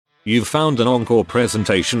You've found an encore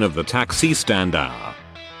presentation of the Taxi Stand Hour.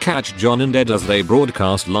 Catch John and Ed as they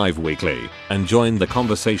broadcast live weekly and join the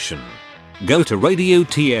conversation. Go to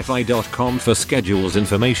radiotfi.com for schedules,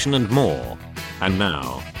 information, and more. And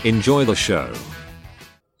now, enjoy the show.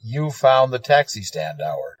 You found the Taxi Stand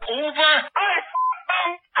Hour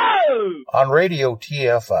on Radio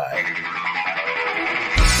TFI.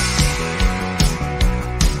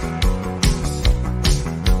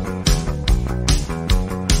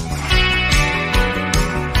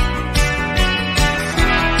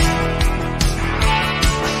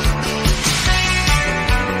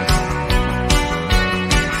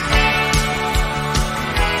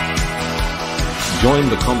 Join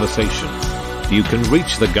the conversation. You can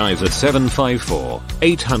reach the guys at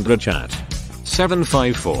 754-800-CHAT,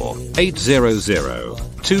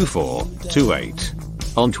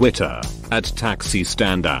 754-800-2428, on Twitter at Taxi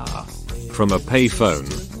Stand Hour. From a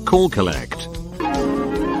payphone, call collect.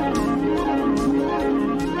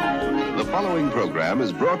 The following program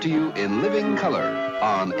is brought to you in living color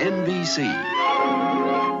on NBC.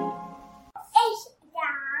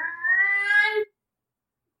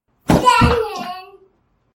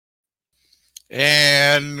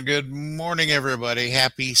 And good morning, everybody.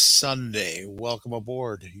 Happy Sunday. Welcome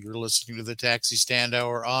aboard. You're listening to the Taxi Stand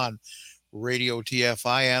Hour on Radio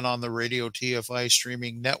TFI and on the Radio TFI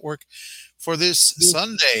streaming network for this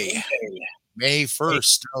Sunday, May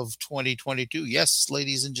 1st of 2022. Yes,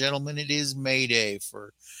 ladies and gentlemen, it is May Day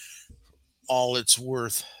for all it's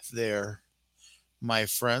worth there, my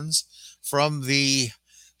friends. From the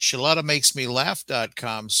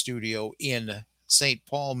ShaladaMakesMeLaugh.com studio in St.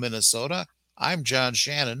 Paul, Minnesota, I'm John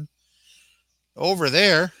Shannon. Over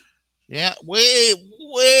there, way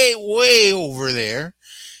over there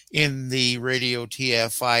in the Radio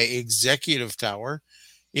TFI Executive Tower,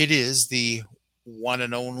 it is the one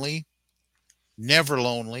and only, never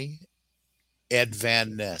lonely, Ed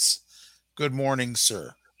Van Ness. Good morning,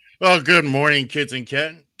 sir. Well, good morning, kids and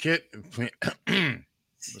kit.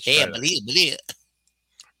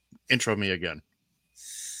 Intro me again.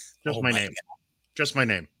 Just my name. God. Just my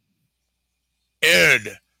name.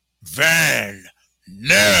 Ed Van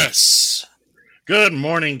Ness. Good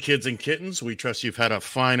morning, kids and kittens. We trust you've had a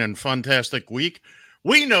fine and fantastic week.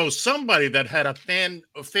 We know somebody that had a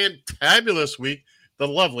fantabulous week. The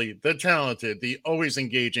lovely, the talented, the always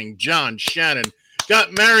engaging John Shannon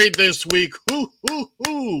got married this week.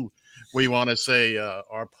 Hoo. We want to say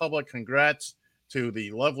our public congrats to the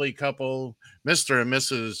lovely couple, Mr. and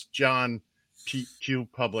Mrs. John P.Q.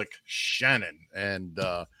 Public Shannon. And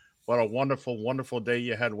what a wonderful, wonderful day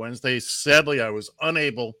you had Wednesday. Sadly, I was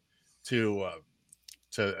unable to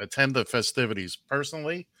attend the festivities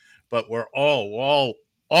personally, but we're all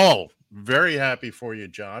very happy for you,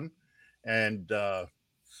 John. And well,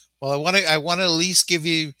 I want to at least give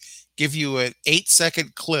you an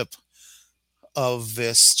 8-second clip of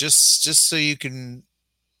this, just so you can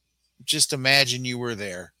just imagine you were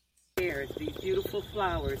there. There's these beautiful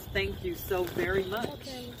flowers. Thank you so very much.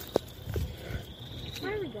 Okay.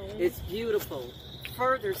 It's beautiful.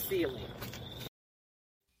 Further ceiling.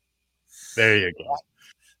 There you go.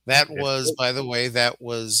 That was, by the way,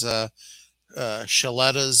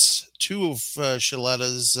 Shaletta's, two of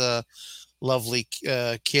Shaletta's lovely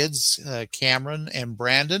kids, Cameron and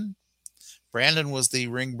Brandon. Brandon was the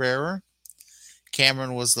ring bearer.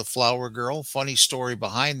 Cameron was the flower girl. Funny story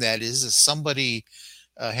behind that is somebody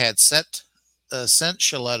had sent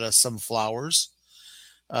Shaletta some flowers.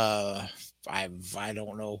 I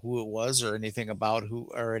don't know who it was or anything about who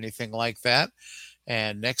or anything like that.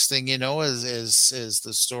 And next thing you know, as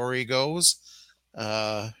the story goes,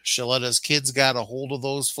 Shaletta's kids got a hold of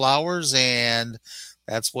those flowers, and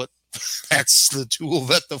that's the tool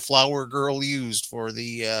that the flower girl used for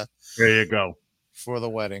the there you go, for the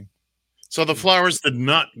wedding. So the flowers did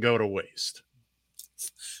not go to waste.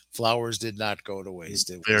 Flowers did not go to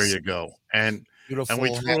waste. There you go. And beautiful.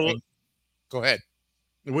 And go ahead.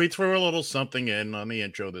 We threw a little something in on the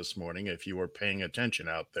intro this morning, if you were paying attention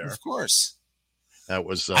out there. Of course. That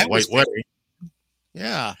was White Wedding.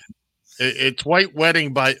 Yeah. It's White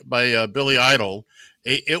Wedding by Billy Idol.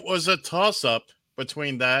 It was a toss-up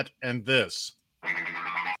between that and this.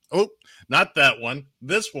 Oh, not that one.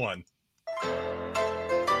 This one.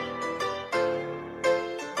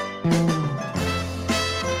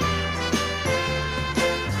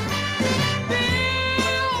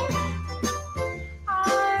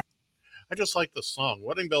 I just like the song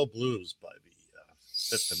Wedding Bell Blues by the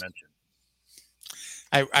Fifth Dimension.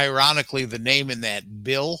 Ironically, the name in that,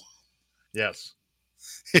 Bill. Yes.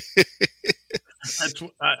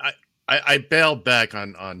 I bailed back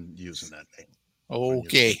on using that name.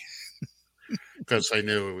 Okay. because I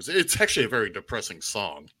knew it's actually a very depressing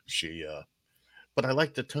song. But I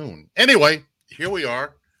like the tune. Anyway, here we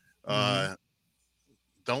are.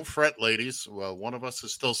 Don't fret, ladies. Well, one of us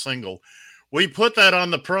is still single. We put that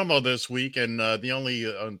on the promo this week, and the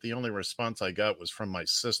only response I got was from my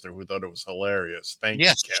sister, who thought it was hilarious. Thank you,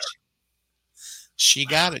 Karen. She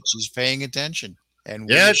got it. She's paying attention.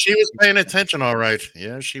 And she was paying attention. All right.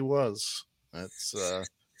 Yeah, she was. That's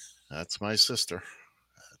my sister.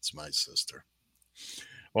 That's my sister.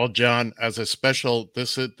 Well, John, as a special,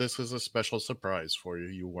 this is a special surprise for you.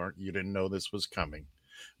 You didn't know this was coming,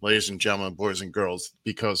 ladies and gentlemen, boys and girls,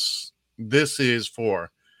 because this is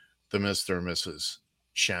for the Mr. and Mrs.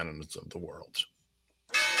 Shannons of the world.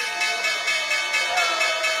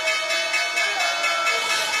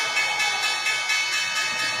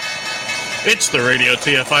 It's the Radio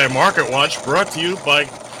TFI Market Watch, brought to you by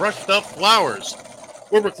Crushed Up Flowers.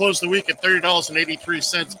 Weber closed the week at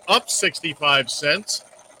 $30.83, up 65 cents.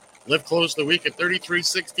 Liv closed the week at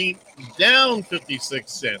 $33.16, down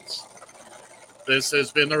 56 cents. This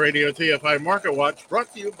has been the Radio TFI Market Watch,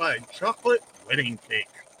 brought to you by Chocolate Wedding Cake.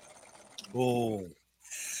 Oh,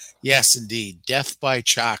 yes, indeed. Death by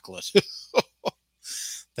chocolate.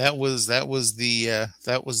 That was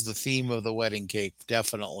the theme of the wedding cake.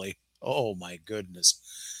 Definitely. Oh my goodness.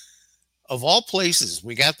 Of all places,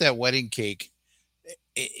 we got that wedding cake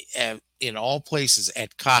in all places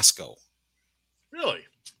at Costco. Really?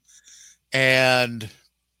 And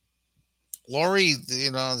Lori,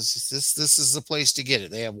 this is the place to get it.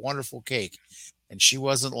 They have wonderful cake. And she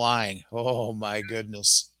wasn't lying. Oh my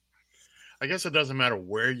goodness. I guess it doesn't matter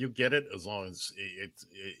where you get it, as long as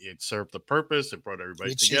it served the purpose. It brought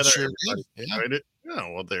everybody together. Sure everybody it. Yeah,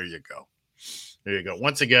 well, there you go. There you go.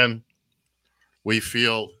 Once again, we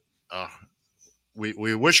feel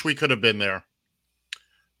we wish we could have been there,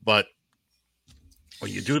 but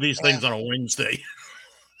when you do these things on a Wednesday,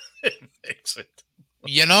 it makes it.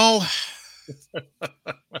 There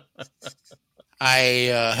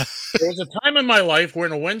was a time in my life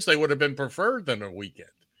when a Wednesday would have been preferred than a weekend.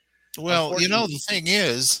 Well, the thing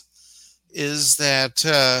is that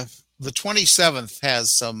the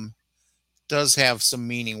 27th does have some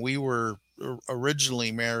meaning. We were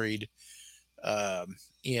originally married on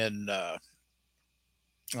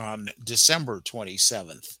December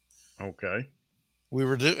 27th. Okay.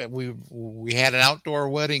 We had an outdoor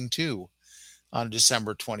wedding too on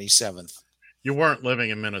December 27th. You weren't living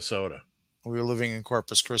in Minnesota. We were living in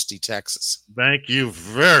Corpus Christi, Texas. Thank you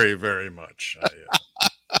very, very much.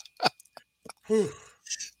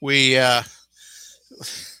 We it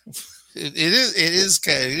is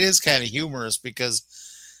kind of humorous because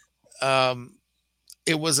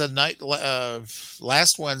it was a night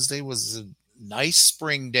last Wednesday was a nice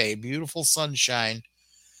spring day, beautiful sunshine,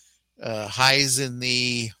 highs in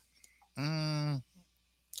the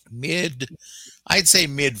mid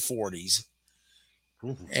 40s.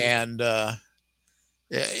 And but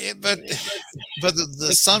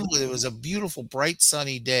the sun, it was a beautiful bright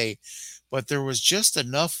sunny day, but there was just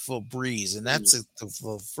enough of a breeze, and that's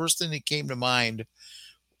the first thing that came to mind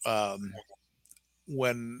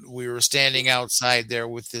when we were standing outside there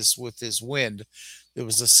with this wind. It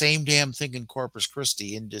was the same damn thing in Corpus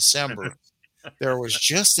Christi in December. There was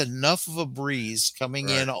just enough of a breeze coming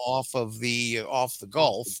in off the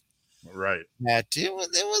Gulf. Right. That there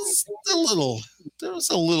was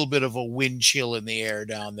a little bit of a wind chill in the air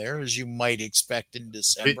down there, as you might expect in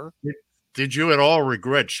December. Did you at all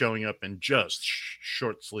regret showing up in just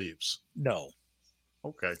short sleeves? No.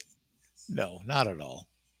 Okay. No, not at all.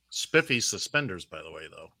 Spiffy suspenders, by the way,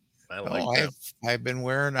 though. I like them. I've been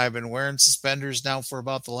wearing suspenders now for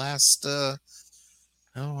about the last about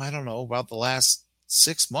the last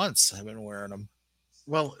 6 months. I've been wearing them.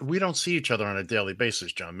 Well, we don't see each other on a daily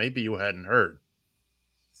basis, John. Maybe you hadn't heard.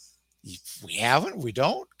 We haven't? We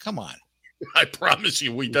don't? Come on. I promise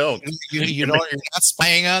you we don't. You don't, you're not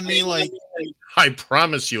spying on me like. I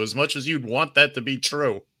promise you, as much as you'd want that to be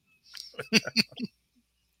true.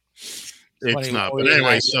 It's not. But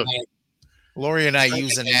anyway, so Lori and I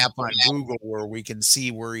use an app on Google where we can see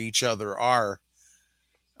where each other are.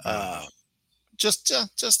 Just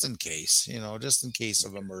in case, just in case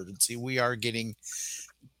of emergency. We are getting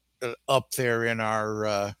up there in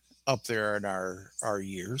our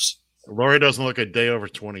years. Lori doesn't look a day over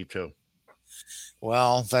 22.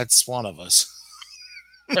 Well, that's one of us.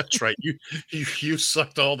 That's right. You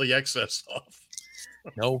sucked all the excess off.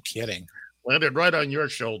 No kidding. Landed right on your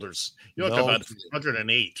shoulders. You look about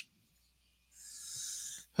 108.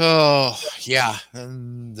 Oh, yeah.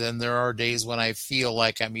 And then there are days when I feel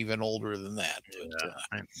like I'm even older than that.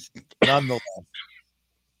 But, nonetheless.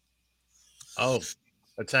 Oh,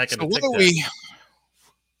 attacking. So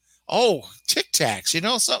Oh, Tic Tacs. You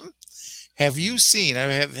know something? Have you seen?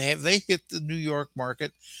 Have they hit the New York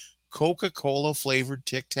market? Coca-Cola flavored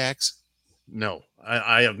Tic Tacs. No,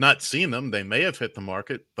 I have not seen them. They may have hit the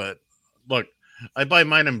market, but look, I buy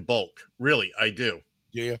mine in bulk. Really, I do.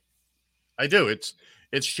 Yeah. I do. It's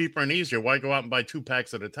cheaper and easier. Why go out and buy 2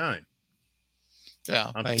 packs at a time?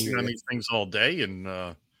 Yeah. I'm I sitting hear on you. these things all day, and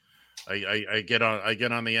I get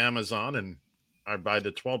on the Amazon and I buy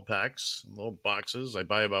the 12 packs, little boxes. I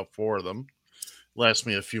buy about 4 of them. Last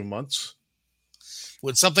me a few months.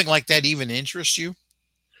 Would something like that even interest you?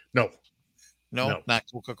 No, No. Not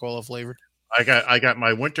Coca-Cola flavored. I got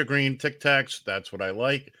my wintergreen Tic Tacs. That's what I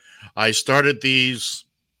like. I started these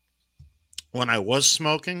when I was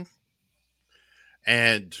smoking,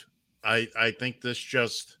 and I think this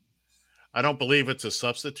just I don't believe it's a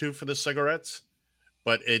substitute for the cigarettes,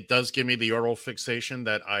 but it does give me the oral fixation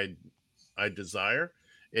that I desire.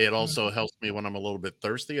 It also helps me when I'm a little bit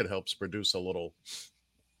thirsty. It helps produce a little,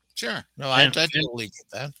 Sure. No, I totally get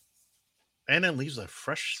that. and it leaves a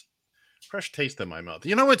fresh taste in my mouth.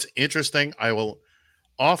 You know what's interesting? I will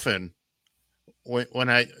often when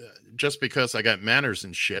I just because I got manners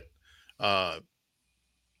and shit.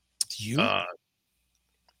 You? I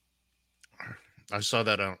saw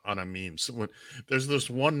that on a meme. So there's this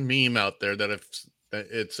one meme out there that if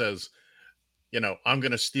it says, I'm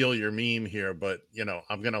going to steal your meme here, but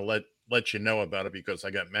I'm going to let you know about it because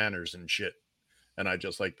I got manners and shit. And I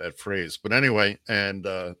just like that phrase. But anyway, and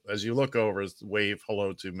as you look over, wave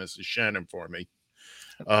hello to Mrs. Shannon for me.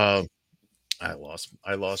 I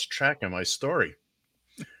lost track of my story.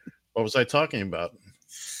 What was I talking about?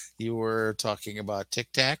 You were talking about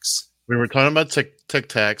Tic Tacs. We were talking about Tic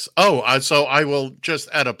Tacs. Oh, so I will just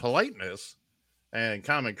out of politeness and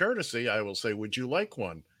common courtesy, I will say, would you like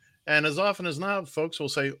one? And as often as not, folks will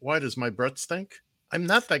say, why does my breath stink? I'm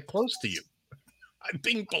not that close to you. I'm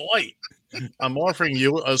being polite. I'm offering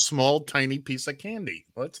you a small, tiny piece of candy.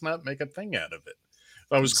 Let's not make a thing out of it.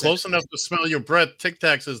 If I was close enough to smell your breath, Tic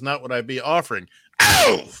Tacs is not what I'd be offering.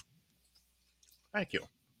 Ow! Thank you.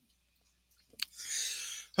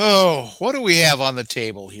 Oh, what do we have on the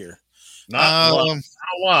table here? Not a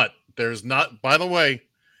lot. There's not. By the way,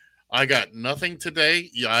 I got nothing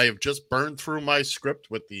today. I have just burned through my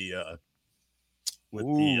script with the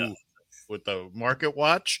Market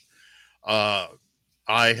Watch. I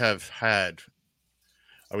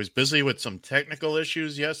was busy with some technical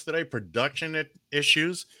issues yesterday, production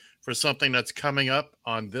issues for something that's coming up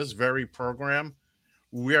on this very program.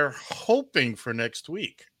 We're hoping for next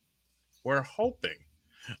week. We're hoping.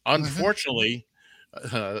 Unfortunately,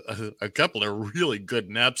 a couple of really good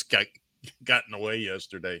naps got in the way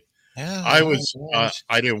yesterday. Yeah,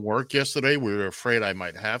 I didn't work yesterday. We were afraid I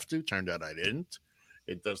might have to. Turned out I didn't.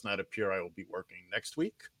 It does not appear I will be working next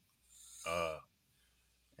week.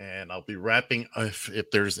 And I'll be wrapping if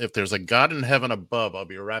there's a God in heaven above, I'll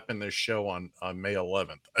be wrapping this show on May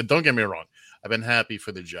 11th. Don't get me wrong. I've been happy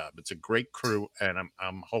for the job. It's a great crew, and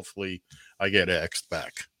I'm hopefully I get X'd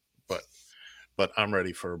back. But I'm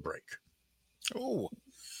ready for a break. Oh,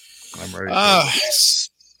 I'm ready.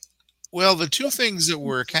 Well, the two things that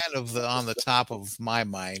were kind of on the top of my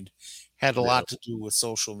mind had a lot to do with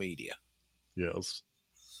social media. Yes.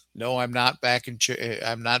 No, I'm not back in.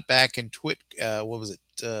 I'm not back in Twit. What was it?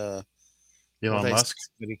 Elon Musk.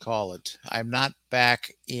 What do you call it? I'm not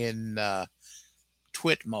back in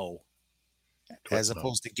Twitmo, as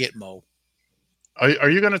opposed to Gitmo. Are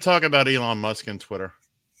you going to talk about Elon Musk and Twitter?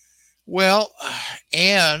 Well,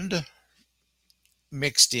 and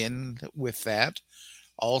mixed in with that,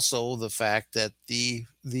 also the fact that the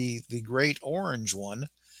Great Orange One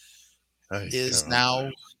is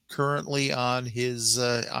now currently on his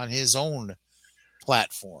own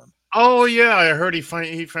platform. Oh yeah, I heard he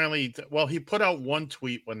finally he put out one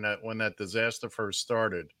tweet when that disaster first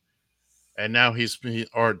started, and now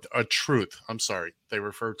or a truth. I'm sorry, they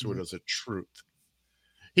refer to it as a truth.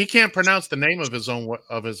 He can't pronounce the name of his own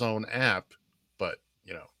app, but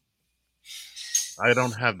I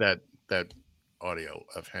don't have that audio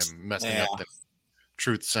of him messing up the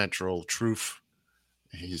Truth Central Truth.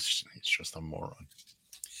 He's just a moron.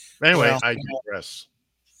 Anyway, I digress.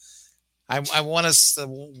 I want us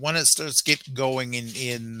when it starts get going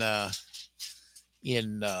in earnest.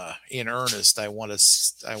 I want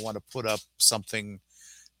to put up something.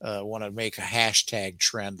 Want to make a hashtag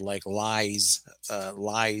trend like lies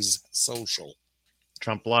social.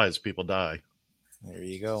 Trump lies, people die. There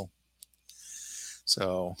you go.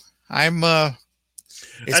 So I'm.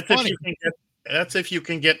 It's funny. That's if you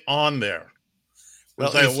can get on there.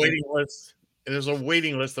 There's a waiting list. There's a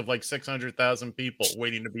waiting list of like 600,000 people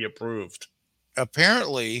waiting to be approved.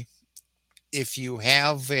 Apparently, if you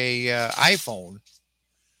have a iPhone,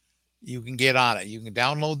 you can get on it. You can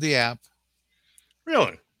download the app.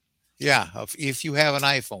 Really? Yeah, if you have an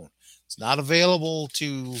iPhone. It's not available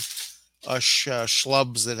to us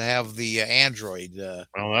schlubs that have the Android. Well,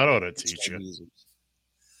 that ought to teach you. users.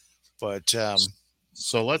 But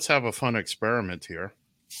So let's have a fun experiment here.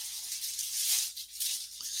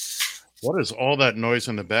 What is all that noise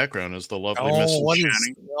in the background? Is the lovely Mrs.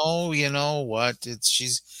 Channing? You know what?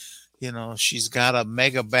 She's got a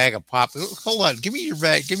mega bag of pop. Hold on, give me your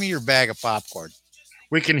bag. Give me your bag of popcorn.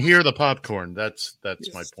 We can hear the popcorn. That's my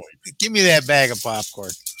point. Give me that bag of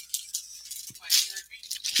popcorn.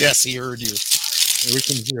 Yes, he heard you. We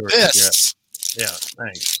can hear it. This. Yeah,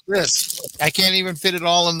 thanks. This. I can't even fit it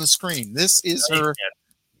all on the screen. This is her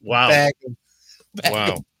Wow. bag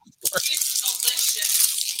Wow.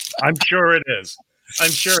 I'm sure it is.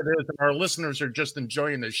 I'm sure it is. And our listeners are just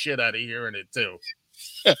enjoying the shit out of hearing it too.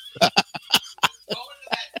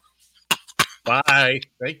 Bye.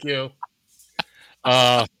 Thank you.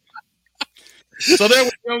 So there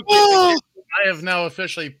we go. I have now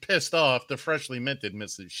officially pissed off the freshly minted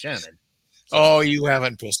Mrs. Shannon. Oh, you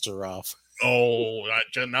haven't pissed her off. Oh,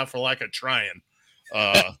 not for lack of trying.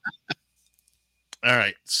 All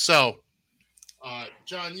right. So,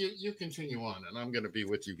 John, you continue on, and I'm going to be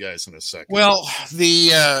with you guys in a second. Well,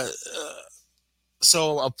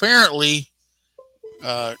 so apparently,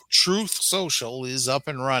 Truth Social is up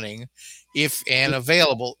and running, and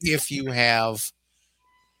available if you have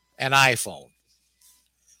an iPhone.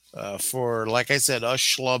 For, like I said, us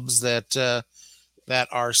schlubs that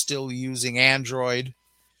are still using Android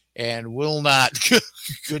and will not,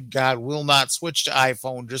 good God, will not switch to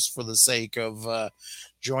iPhone just for the sake of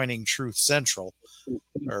joining Truth Central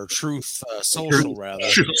or Truth Social, rather.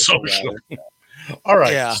 Truth Social. All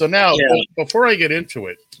right. Yeah. So now, before I get into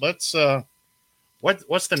it, let's.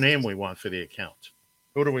 What's the name we want for the account?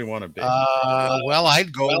 Who do we want to be? Well,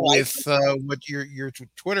 I'd go with what your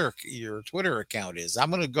Twitter account is. I'm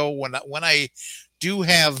going to go when I do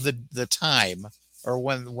have the time, or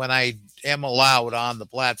when I am allowed on the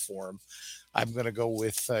platform. I'm going to go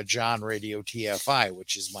with John Radio TFI,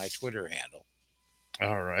 which is my Twitter handle.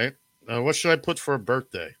 All right. What should I put for a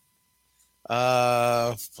birthday?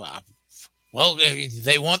 Well,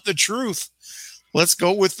 they want the truth. Let's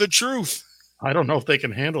go with the truth. I don't know if they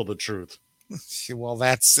can handle the truth. Well,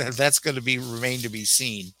 that's going to remain to be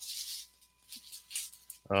seen.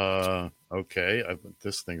 Okay.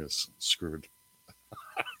 This thing is screwed.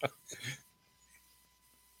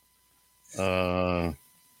 Go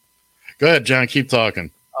ahead, John. Keep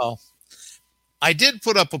talking. Oh, I did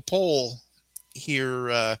put up a poll here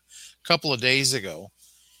a couple of days ago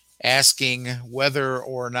asking whether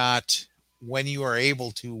or not, when you are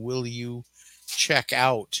able to, will you check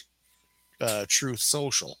out Truth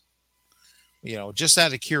Social? Just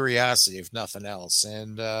out of curiosity, if nothing else.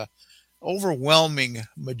 And overwhelming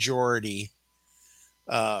majority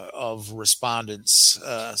of respondents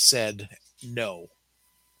said no.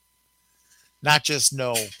 Not just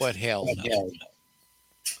no, but hell no.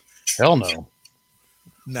 Hell no.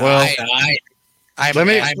 No, Well, I'm go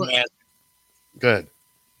ahead.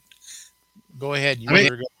 Go ahead. You Let me-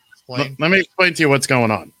 were going to explain. Let me explain to you what's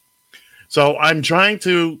going on. So I'm trying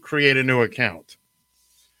to create a new account.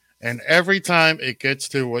 And every time it gets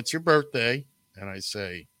to what's your birthday, and I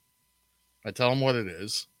tell them what it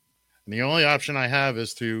is. And the only option I have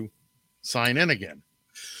is to sign in again.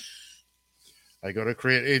 I go to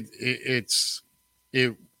create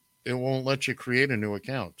it won't let you create a new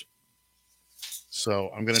account.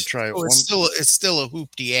 So I'm going to try it. It's still a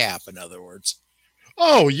hoopty app, in other words.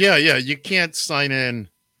 Oh, yeah. You can't sign in.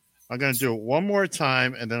 I'm going to do it one more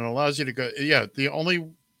time, and then it allows you to go. Yeah, the only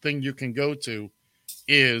thing you can go to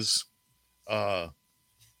is the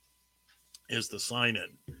sign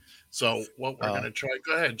in. So what we're going to try.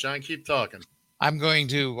 Go ahead, John. Keep talking.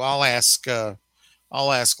 I'll ask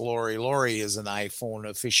Lori. Lori is an iPhone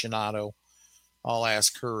aficionado. I'll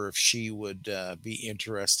ask her if she would be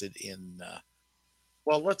interested in.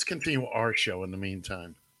 Well, let's continue our show in the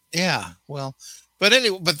meantime. Yeah, well, but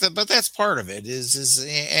anyway, but that's part of it.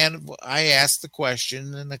 And I asked the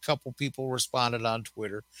question, and a couple people responded on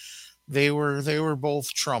Twitter. They were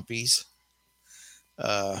both Trumpies.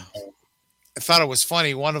 I thought it was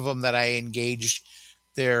funny. One of them that I engaged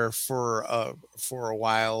there for a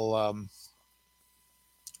while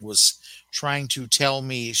was trying to tell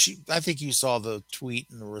me, I think you saw the tweet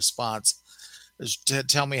and the response, to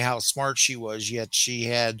tell me how smart she was, yet she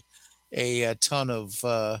had a ton of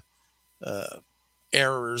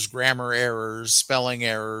errors, grammar errors, spelling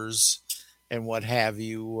errors, and what have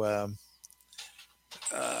you.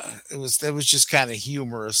 it was just kind of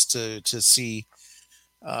humorous to see,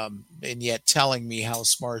 and yet telling me how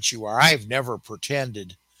smart you are. I've never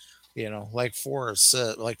pretended, like Forrest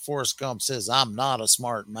Gump says, I'm not a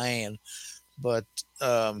smart man, but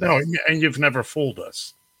No, and you've never fooled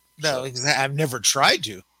us. no, I've never tried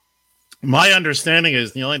to. My understanding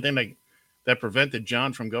is the only thing that prevented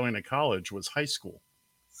John from going to college was high school.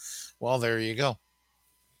 Well, there you go.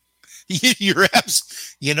 You're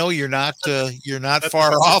you're not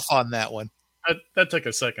far off on that one. That took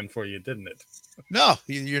a second for you, didn't it? No,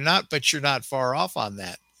 you're not, but you're not far off on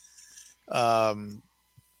that.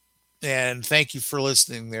 And thank you for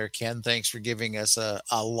listening there, Ken. Thanks for giving us a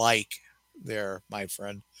like there, my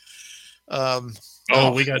friend. We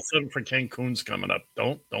got something for Ken Coons coming up.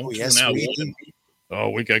 Don't tune yes, out.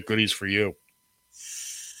 We got goodies for you.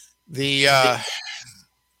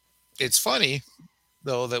 It's funny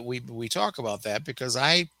though that we talk about that, because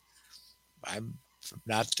I'm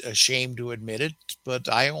not ashamed to admit it, but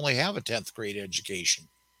I only have a 10th grade education.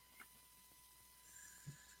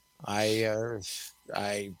 I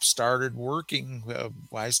started working.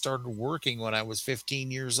 I started working when I was 15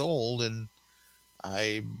 years old, and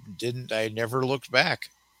I never looked back.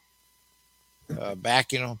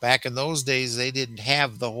 Back in those days, they didn't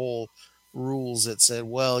have the whole rules that said,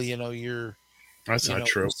 well, That's not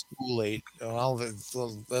true. School age. Well,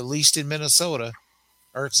 at least in Minnesota,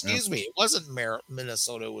 or excuse me, it wasn't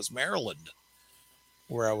Minnesota. It was Maryland,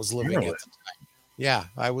 where I was living at the time. Yeah,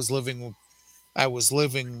 I was living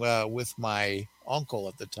with my uncle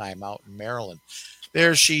at the time out in Maryland.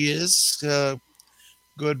 There she is.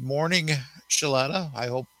 Good morning, Shaletta. I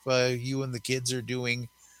hope you and the kids are doing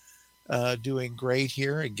great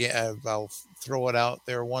here. Again, I'll throw it out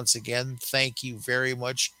there once again. Thank you very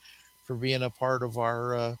much for being a part of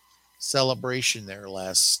our celebration there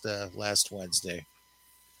last Wednesday.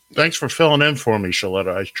 Thanks for filling in for me,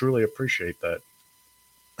 Shaletta. I truly appreciate that.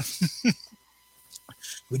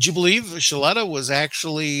 Would you believe Shaletta was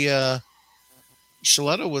actually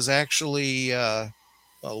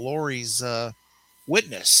Lori's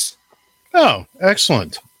witness? Oh,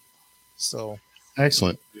 excellent. So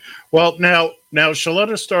excellent. Well, now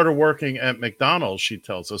Shaletta started working at McDonald's, she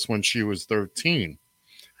tells us, when she was 13.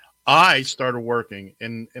 I started working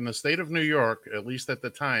in the state of New York, at least at the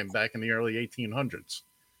time, back in the early 1800s.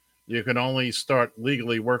 You could only start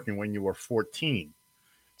legally working when you were 14.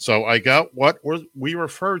 So I got what we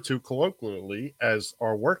refer to colloquially as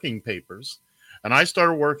our working papers, and I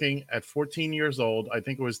started working at 14 years old. I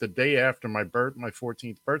think it was the day after my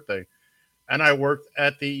 14th birthday, and I worked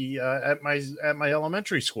at my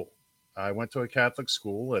elementary school. I went to a Catholic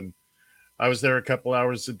school, and I was there a couple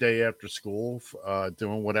hours a day after school,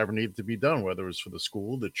 doing whatever needed to be done, whether it was for the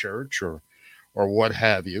school, the church, or what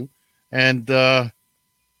have you. And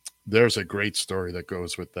there's a great story that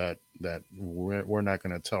goes with that we're not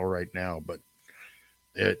going to tell right now, but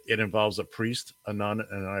it involves a priest, a nun,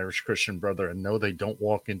 and an Irish Christian brother. And no, they don't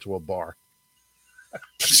walk into a bar.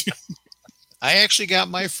 I actually got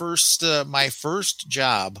my first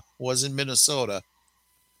job was in Minnesota,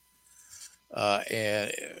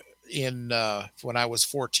 and when I was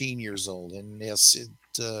 14 years old. And yes,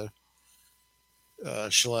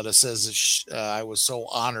 Shaletta says I was so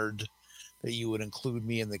honored that you would include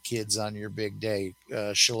me and the kids on your big day.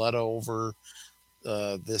 Shaletta, over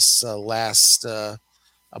this last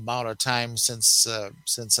amount of time since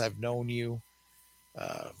I've known you,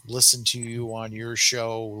 listened to you on your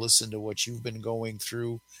show, listened to what you've been going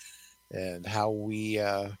through, and how we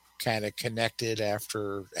kind of connected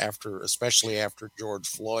after especially after George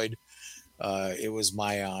Floyd. It was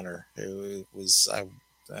my honor. I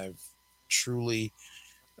truly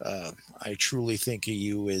think of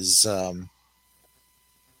you as a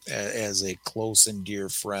close and dear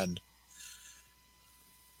friend.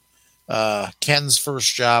 Ken's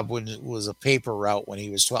first job was a paper route when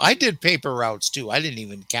he was 12. I did paper routes too. I didn't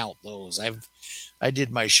even count those. I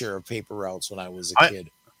did my share of paper routes when I was a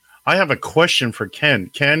kid. I have a question for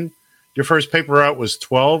Ken. Ken, your first paper route was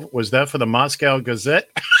 12. Was that for the Moscow Gazette?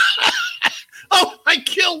 Oh,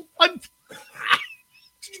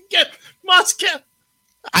 get Moscow.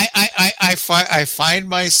 I find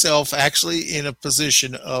myself actually in a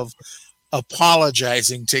position of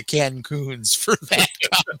apologizing to Ken Coons for that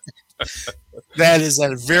comment. That is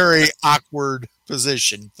a very awkward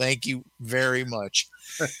position. Thank you very much.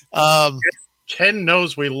 Ken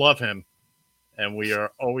knows we love him, and we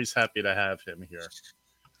are always happy to have him here.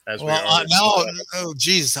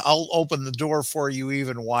 Geez, I'll open the door for you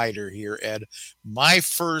even wider here, Ed. My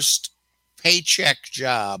first paycheck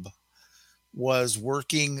job was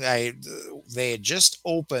working. They had just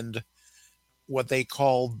opened what they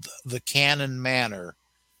called the Cannon Manor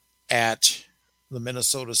at the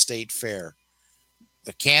Minnesota State Fair.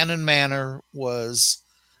 The Cannon Manor was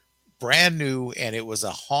brand new, and it was a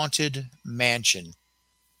haunted mansion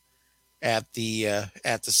at the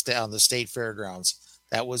on the state fairgrounds.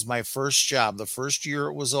 That was my first job. The first year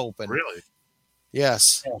it was open. Really?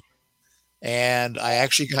 Yes. Yeah. And I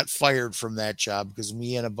actually got fired from that job because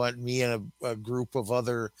me and a group of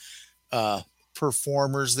other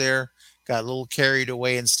performers there got a little carried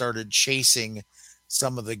away and started chasing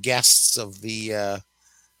some of the guests of the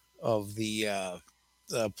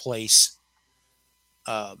place.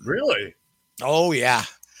 Really? Oh yeah.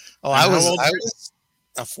 Oh, And I how was old were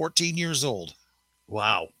you? 14 years old.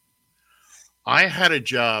 Wow. I had a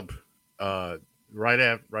job right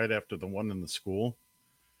after the one in the school,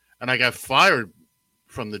 and I got fired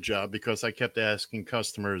from the job because I kept asking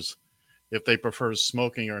customers if they prefer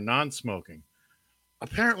smoking or non-smoking.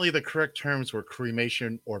 Apparently, the correct terms were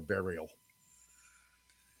cremation or burial.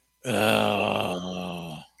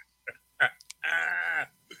 Oh,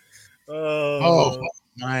 Oh,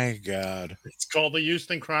 my God. it's called the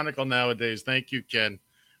Houston Chronicle nowadays. Thank you, Ken.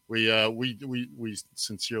 We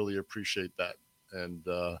sincerely appreciate that. And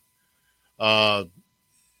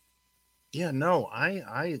yeah, no,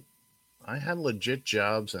 I had legit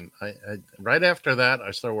jobs, and I right after that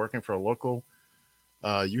I started working for a local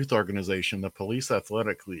youth organization, the Police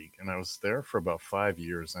Athletic League, and I was there for about 5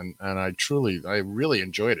 years, and I really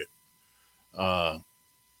enjoyed it.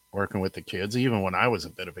 Working with the kids, even when I was a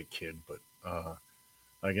bit of a kid, but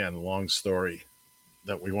again, long story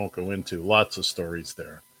that we won't go into. Lots of stories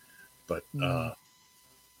there, but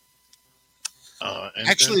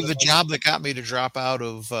Actually, the job that got me to drop out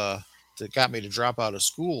of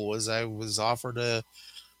school was I was offered a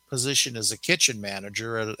position as a kitchen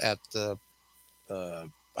manager at the.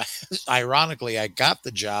 Ironically, I got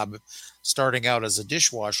the job starting out as a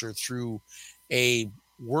dishwasher through a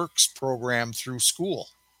works program through school.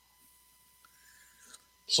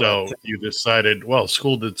 So you decided, well,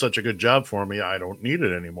 school did such a good job for me, I don't need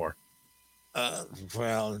it anymore.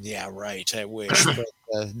 Well, yeah, right. I wish, but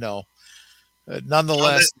no.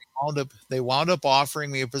 Nonetheless, they wound up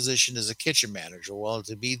offering me a position as a kitchen manager. Well,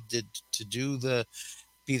 to be the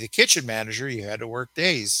kitchen manager, you had to work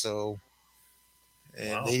days, so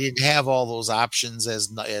Wow. they didn't have all those options as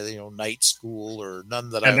night school or none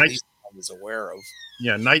that Yeah, I at least was aware of.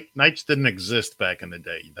 Yeah, nights didn't exist back in the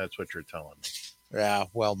day. That's what you're telling me. Yeah,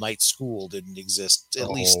 well, night school didn't exist. At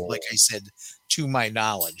least, like I said, to my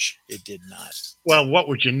knowledge, it did not. Well, what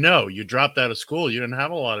would you know? You dropped out of school. You didn't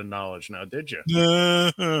have a lot of knowledge now, did you?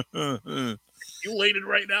 You laid it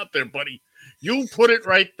right out there, buddy. You put it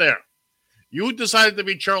right there. You decided to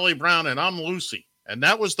be Charlie Brown, and I'm Lucy. And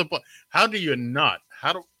that was how do you not?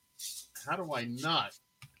 How do I not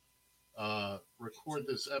record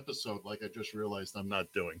this episode like I just realized I'm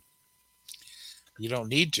not doing? You don't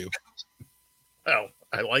need to. Well,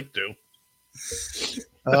 I like to.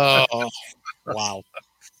 Oh, wow.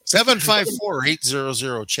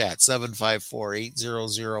 754-800-CHAT,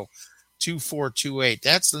 754-800-2428.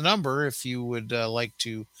 That's the number if you would like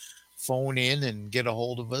to phone in and get a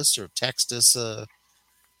hold of us or text us a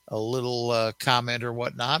little comment or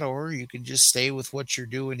whatnot, or you can just stay with what you're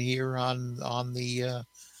doing here on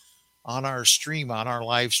our stream, on our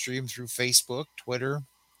live stream through Facebook, Twitter.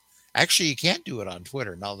 Actually, you can't do it on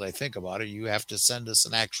Twitter. Now that I think about it, you have to send us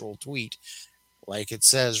an actual tweet, like it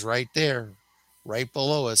says right there, right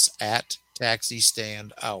below us at Taxi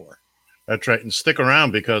Stand Hour. That's right. And stick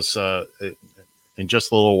around because in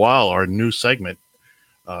just a little while, our new segment,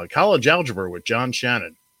 College Algebra with John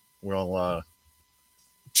Shannon, we'll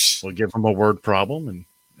give him a word problem and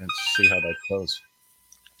see how that goes.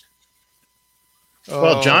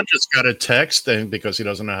 Well, John just got a text because he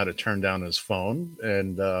doesn't know how to turn down his phone.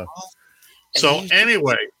 And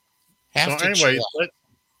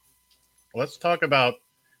let's talk about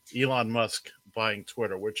Elon Musk buying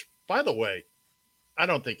Twitter, which, by the way, I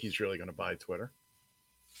don't think he's really going to buy Twitter.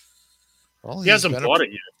 Well, he hasn't bought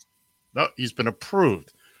it yet. No, he's been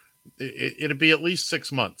approved. It'd be at least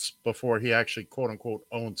 6 months before he actually, quote unquote,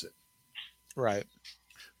 owns it. Right.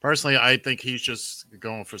 Personally, I think he's just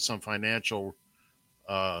going for some financial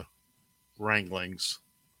wranglings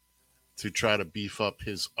to try to beef up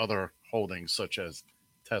his other holdings, such as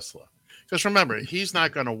Tesla. Because remember, he's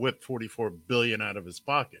not going to whip $44 billion out of his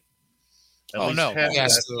pocket. He'll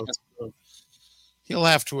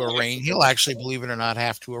have to arrange. He'll actually, believe it or not,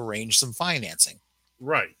 have to arrange some financing.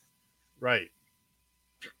 Right.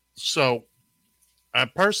 So,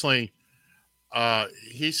 personally,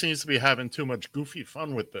 he seems to be having too much goofy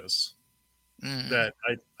fun with this. That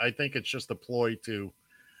I think it's just a ploy to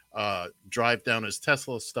drive down his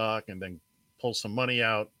Tesla stock and then pull some money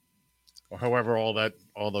out or however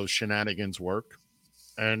all those shenanigans work.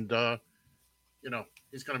 And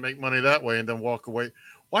he's going to make money that way and then walk away.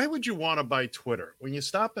 Why would you want to buy Twitter? When you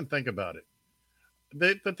stop and think about it,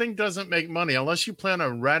 the thing doesn't make money unless you plan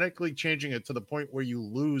on radically changing it to the point where you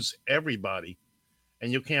lose everybody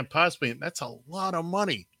and you can't possibly. That's a lot of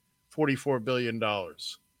money, $44 billion.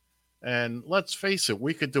 And let's face it,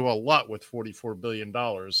 we could do a lot with $44 billion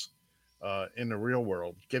in the real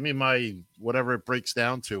world. Give me my whatever it breaks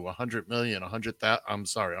down to, 100 million, 100,000, I'm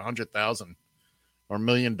sorry, 100,000 or $1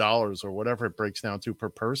 million or whatever it breaks down to per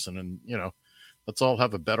person. And, let's all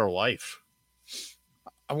have a better life.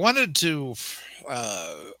 I wanted to,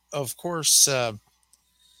 of course,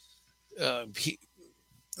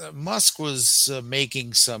 Musk was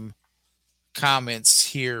making some comments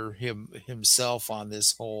here himself on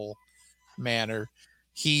this whole matter.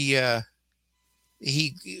 He, of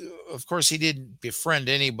course, he didn't befriend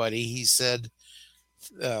anybody. He said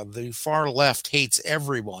the far left hates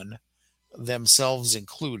everyone, themselves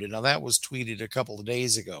included. Now, that was tweeted a couple of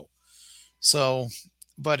days ago. So,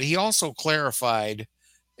 but he also clarified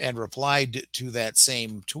and replied to that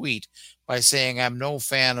same tweet by saying, I'm no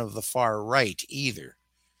fan of the far right either.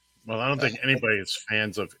 Well, I don't think anybody is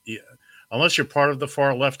fans of, unless you're part of the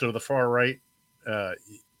far left or the far right.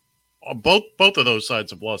 Both of those sides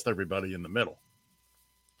have lost everybody in the middle.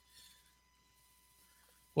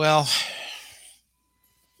 Well,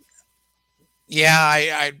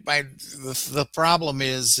 yeah, the problem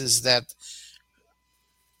is that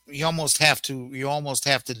you almost have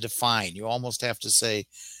to define. You almost have to say,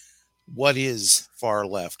 what is far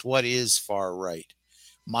left? What is far right?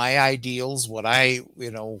 My ideals, what I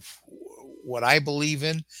believe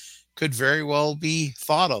in, could very well be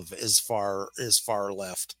thought of as far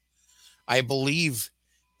left. I believe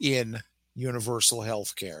in universal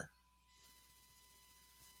health care.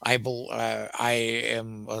 I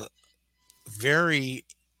am very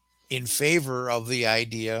in favor of the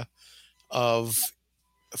idea of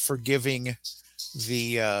forgiving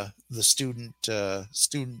the student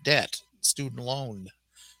loan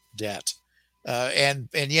debt, and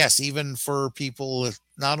yes, even for people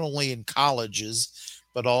not only in colleges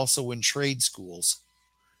but also in trade schools,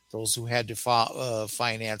 those who had to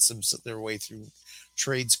finance their way through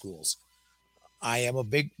trade schools. I am a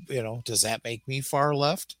big, does that make me far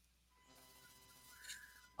left?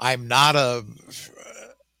 I'm not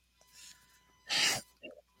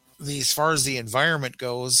as far as the environment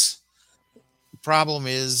goes, the problem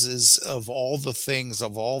is of all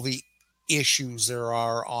the issues there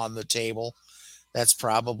are on the table, that's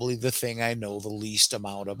probably the thing I know the least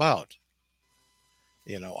amount about.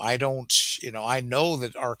 I know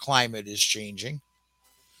that our climate is changing,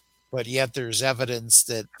 but yet there's evidence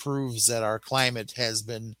that proves that our climate has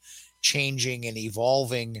been changing and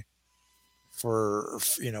evolving for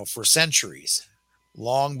centuries,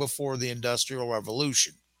 long before the Industrial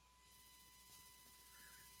Revolution.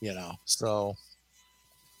 So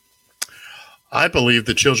I believe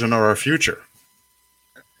the children are our future.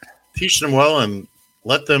 Teach them well and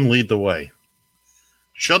let them lead the way.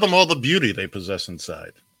 Show them all the beauty they possess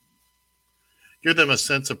inside. Give them a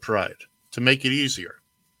sense of pride to make it easier.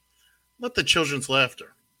 Let the children's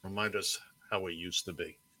laughter remind us how we used to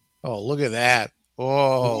be. Oh, look at that.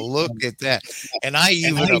 Oh, look at that. And I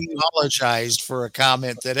even apologized for a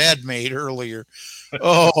comment that Ed made earlier.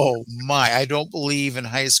 Oh, my. I don't believe in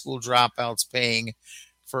high school dropouts paying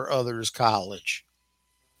for others' college.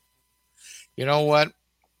 You know what?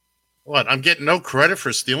 What? I'm getting no credit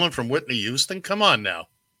for stealing from Whitney Houston? Come on now.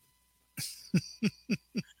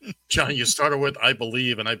 John, you started with I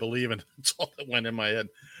believe, and that's all that went in my head.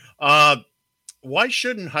 Why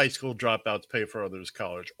shouldn't high school dropouts pay for others'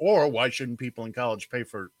 college? Or why shouldn't people in college pay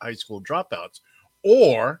for high school dropouts?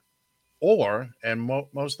 Or,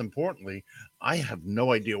 most importantly, I have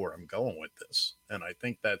no idea where I'm going with this. And I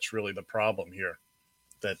think that's really the problem here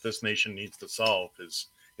that this nation needs to solve is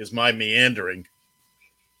my meandering.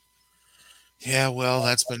 Yeah, well,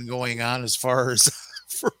 that's been going on as far as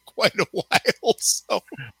for quite a while. So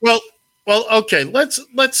Well, okay. Let's.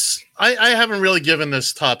 I haven't really given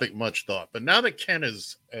this topic much thought, but now that Ken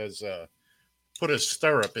has put a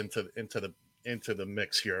stirrup into the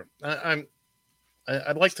mix here,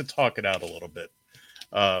 I'd like to talk it out a little bit.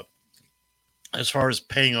 As far as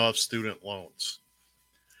paying off student loans.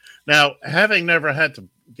 Now, having never had to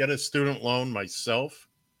get a student loan myself,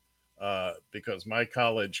 because my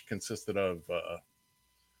college consisted of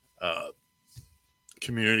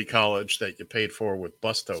community college that you paid for with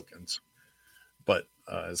bus tokens. But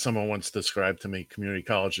as someone once described to me, community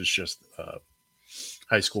college is just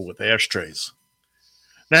high school with ashtrays.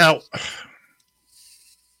 Now,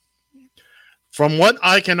 From what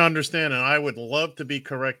I can understand, and I would love to be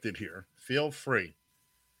corrected here, feel free.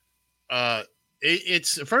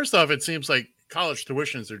 It's first off, it seems like college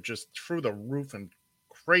tuitions are just through the roof and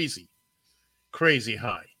crazy, crazy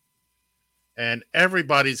high. And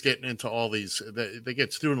everybody's getting into all these. They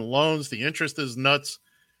get student loans. The interest is nuts,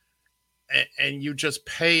 and you just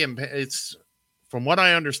pay and pay. It's from what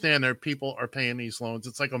I understand, there people are paying these loans.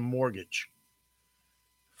 It's like a mortgage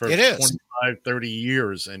for It is 25, 30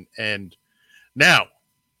 years, and now,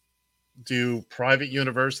 do private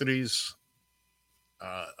universities?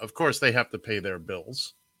 Of course, they have to pay their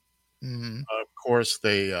bills. Mm-hmm. Of course,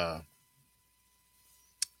 they,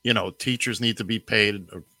 teachers need to be paid,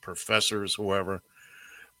 or professors, whoever.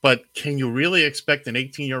 But can you really expect an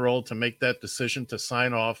 18-year-old to make that decision to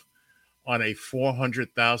sign off on a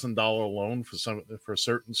 $400,000 loan for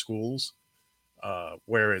certain schools,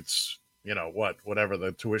 where it's whatever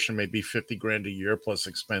the tuition may be, $50,000 a year plus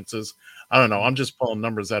expenses? I don't know. I'm just pulling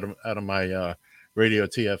numbers out of my Radio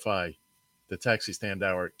TFI, the Taxi Stand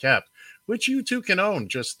Hour cap, which you too can own.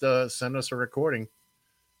 Just send us a recording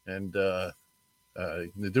and do a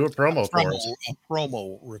promo for us. A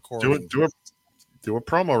promo recording. Do a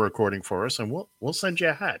promo recording for us, and we'll send you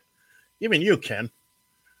a hat. Even you, Ken.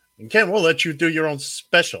 And Ken, we'll let you do your own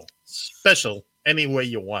special any way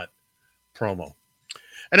you want promo.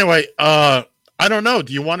 Anyway, I don't know.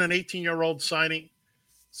 Do you want an 18-year-old signing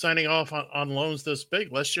off on loans this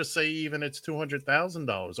big? Let's just say even it's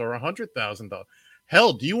 $200,000 or $100,000.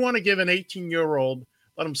 Hell, do you want to give an 18-year-old,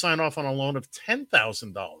 let him sign off on a loan of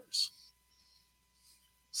 $10,000?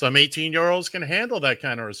 Some 18-year-olds can handle that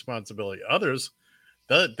kind of responsibility. Others,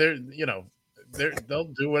 they'll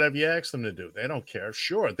do whatever you ask them to do. They don't care.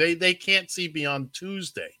 Sure, they can't see beyond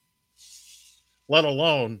Tuesday, let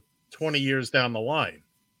alone 20 years down the line.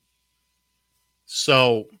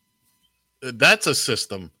 So that's a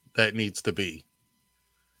system that needs to be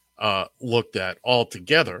looked at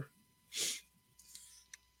altogether.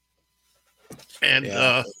 And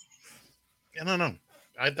I don't know.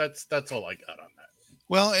 That's all I got on that.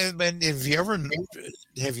 Well, and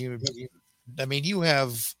you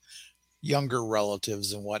have younger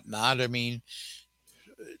relatives and whatnot. I mean,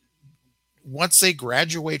 once they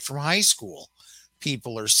graduate from high school,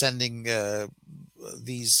 people are sending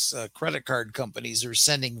these credit card companies are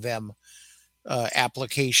sending them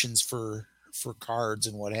applications for cards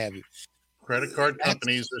and what have you. Credit card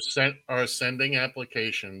companies are sending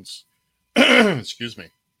applications, excuse me,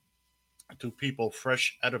 to people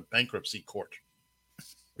fresh out of bankruptcy court.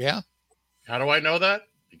 Yeah. How do I know that?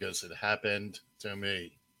 Because it happened to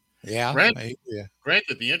me. Yeah. Granted,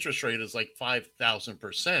 the interest rate is like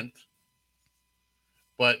 5,000%,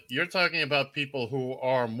 but you're talking about people who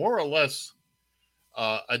are more or less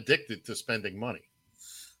addicted to spending money.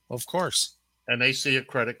 Of course. And they see a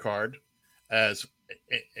credit card and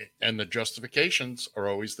the justifications are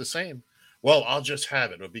always the same. Well, I'll just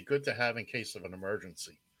have it. It'll be good to have in case of an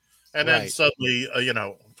emergency. And then suddenly,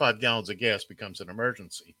 5 gallons of gas becomes an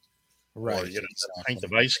emergency. Right. Or, a pint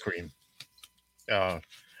of ice cream. I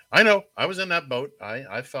know. I was in that boat.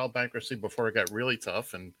 I filed bankruptcy before it got really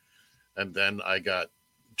tough. And then I got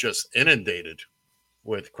just inundated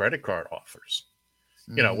with credit card offers.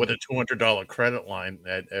 With a $200 credit line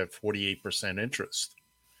at 48% interest.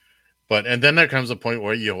 And then there comes a point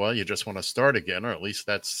where you just want to start again, or at least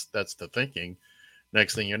that's the thinking.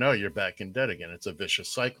 Next thing you know, you're back in debt again. It's a vicious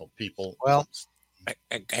cycle. People. Well,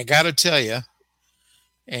 I got to tell you,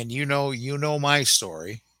 and you know my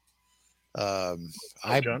story. I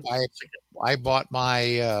bought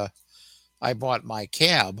my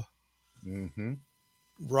cab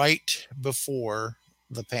right before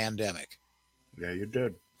the pandemic. Yeah, you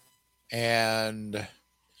did. And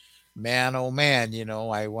man, oh man,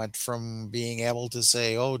 I went from being able to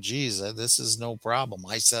say, oh, geez, this is no problem.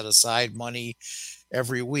 I set aside money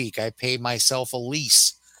every week. I pay myself a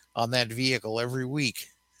lease on that vehicle every week.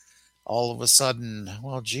 All of a sudden,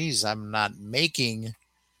 well, geez, I'm not making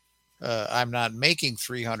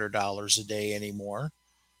 $300 a day anymore.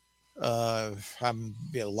 I'm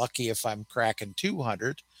lucky if I'm cracking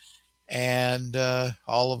 200. And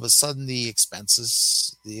all of a sudden, the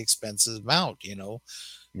expenses mount. Yeah,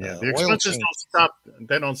 the expenses don't stop.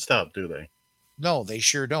 They don't stop, do they? No, they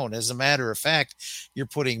sure don't. As a matter of fact, you're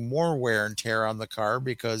putting more wear and tear on the car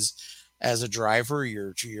because, as a driver,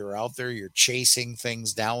 you're out there, you're chasing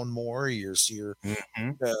things down more. You're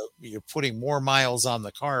putting more miles on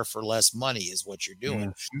the car for less money is what you're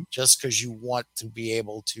doing, just because you want to be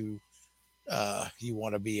able to. You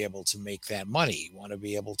want to be able to make that money. You want to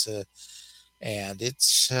be able to, and it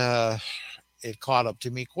caught up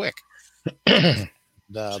to me quick.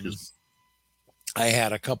 I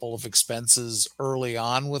had a couple of expenses early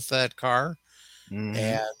on with that car, Mhm.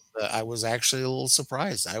 and I was actually a little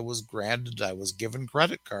surprised. I was given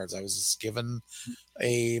credit cards. I was given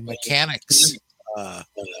a mechanics uh,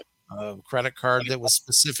 credit card that was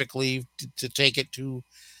specifically to take it to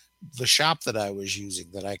the shop that I was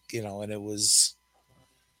using. And it was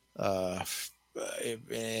uh,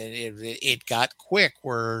 it got quick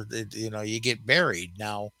where you get buried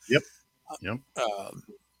now. Yep. Yep. Um,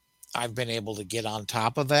 I've been able to get on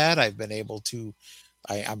top of that.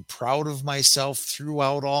 I'm proud of myself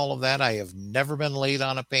throughout all of that. I have never been late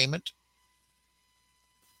on a payment.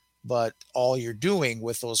 But all you're doing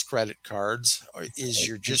with those credit cards is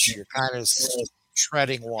you're kind of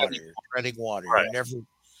treading water. You're treading water. Right.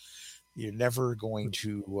 You're never going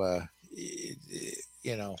to,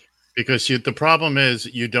 Because the problem is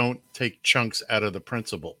you don't take chunks out of the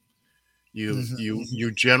principal.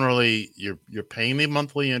 You generally you're paying the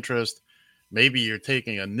monthly interest. Maybe you're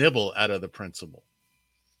taking a nibble out of the principal.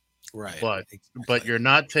 Right. But you're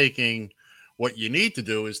not taking what you need to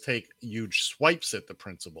do is take huge swipes at the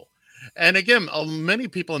principal. And again, many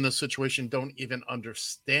people in this situation don't even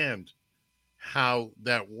understand how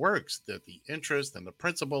that works, that the interest and the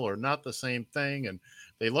principal are not the same thing. And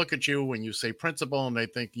they look at you when you say principal and they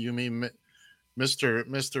think you mean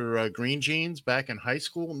Mr. Green Jeans back in high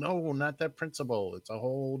school. No, not that principal. It's a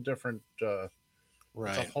whole different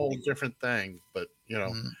right. It's a whole different thing. But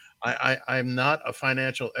I'm not a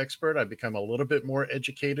financial expert. I've become a little bit more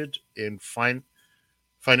educated in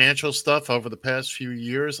financial stuff over the past few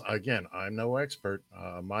years. Again, I'm no expert.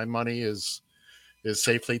 My money is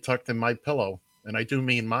safely tucked in my pillow, and I do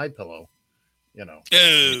mean my pillow.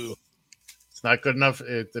 It's not good enough.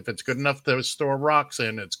 If it's good enough to store rocks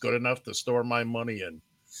in, it's good enough to store my money in.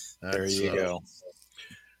 There you go.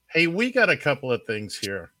 Hey, we got a couple of things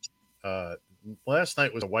here. Last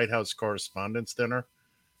night was a White House Correspondents' Dinner.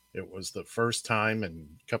 It was the first time in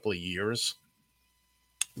a couple of years.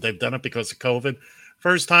 They've done it because of COVID.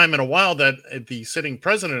 First time in a while that the sitting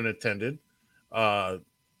president attended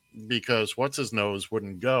because what's-his-nose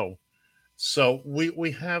wouldn't go. So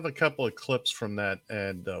we have a couple of clips from that,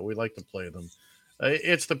 and we like to play them.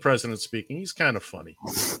 It's the president speaking. He's kind of funny.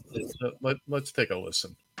 Let's take a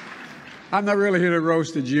listen. I'm not really here to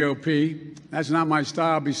roast the GOP. That's not my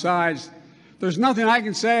style. Besides, there's nothing I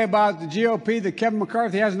can say about the GOP that Kevin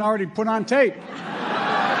McCarthy hasn't already put on tape.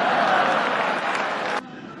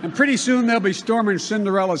 And pretty soon they'll be storming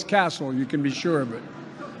Cinderella's castle, you can be sure of it.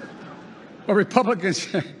 But Republicans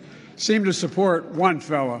seem to support one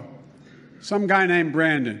fella, some guy named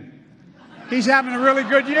Brandon. He's having a really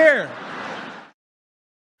good year.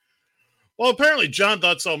 Well, apparently John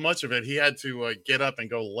thought so much of it, he had to get up and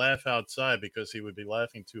go laugh outside because he would be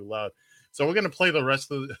laughing too loud. So we're going to play the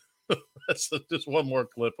rest of just one more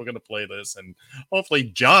clip. We're going to play this, and hopefully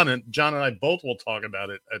John and I both will talk about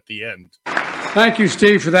it at the end. Thank you,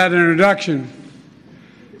 Steve, for that introduction.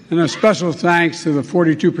 And a special thanks to the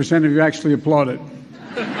 42% of you who actually applauded.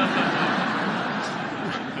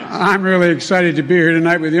 I'm really excited to be here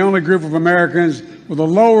tonight with the only group of Americans with a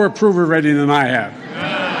lower approval rating than I have.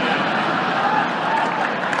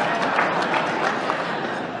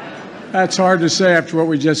 That's hard to say after what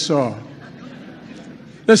we just saw.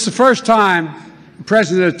 This is the first time the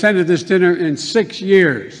president attended this dinner in 6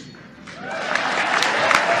 years.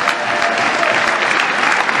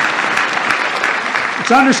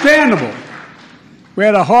 It's understandable. We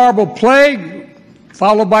had a horrible plague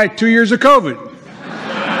followed by 2 years of COVID.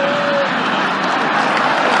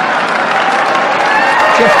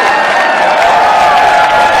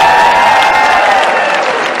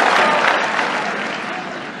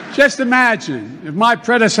 Just imagine if my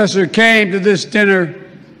predecessor came to this dinner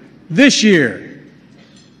this year.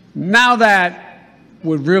 Now that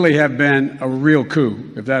would really have been a real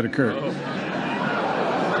coup if that occurred.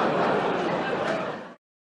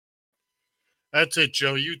 That's it,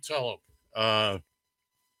 Joe. You tell him.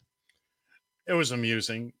 It was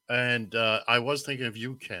amusing, and I was thinking of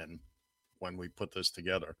you, Ken, when we put this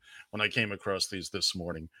together, when I came across these this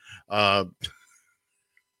morning. I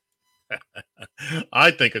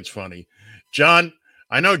think it's funny. John,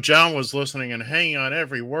 I know John was listening and hanging on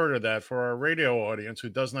every word of that for our radio audience who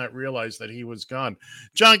does not realize that he was gone.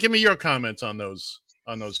 John, give me your comments on those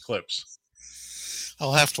clips.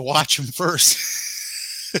 I'll have to watch them first.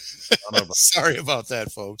 Sorry about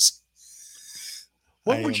that, folks.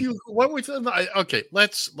 Okay,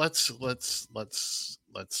 let's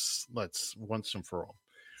once and for all.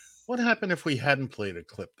 What happened if we hadn't played a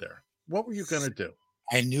clip there? What were you going to do?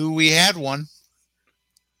 I knew we had one.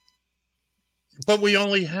 But we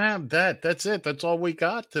only have that. That's it. That's all we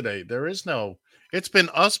got today. There is no It's been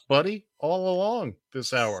us, buddy, all along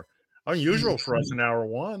this hour. Unusual for us in hour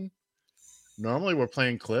one. Normally we're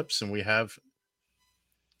playing clips and we have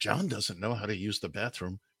John doesn't know how to use the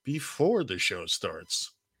bathroom before the show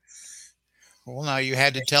starts. Well, now you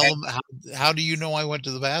had to tell him. How do you know I went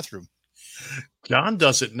to the bathroom? John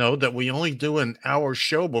doesn't know that we only do an hour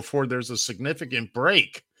show before there's a significant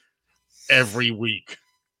break every week.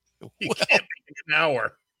 You can't make an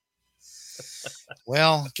hour.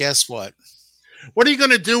 Well, guess what? What are you going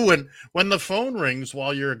to do when the phone rings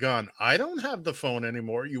while you're gone? I don't have the phone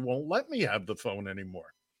anymore. You won't let me have the phone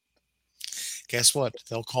anymore. Guess what?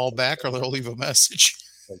 They'll call back or they'll leave a message.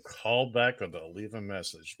 They'll call back or they'll leave a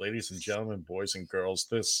message. Ladies and gentlemen, boys and girls,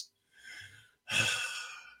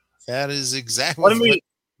 that is exactly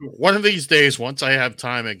one of these days, once I have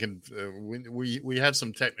time, I can. We have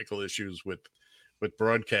some technical issues with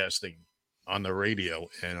broadcasting on the radio,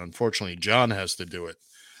 and unfortunately, John has to do it.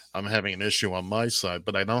 I'm having an issue on my side,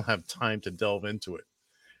 but I don't have time to delve into it.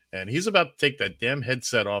 And he's about to take that damn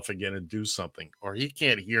headset off again and do something, or he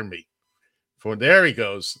can't hear me. There he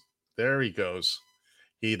goes. There he goes.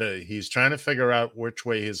 He's trying to figure out which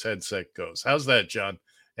way his headset goes. How's that, John?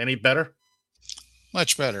 Any better?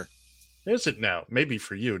 Much better. Is it now? Maybe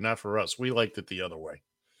for you, not for us. We liked it the other way.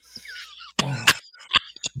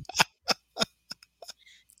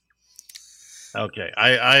 Okay,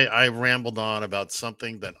 I rambled on about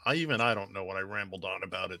something that I don't know what I rambled on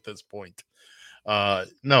about at this point.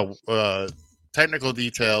 Technical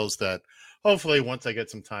details that hopefully once I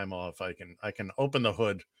get some time off, I can open the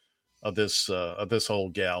hood of this whole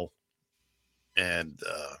gal, and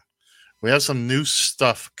we have some new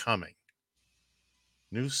stuff coming.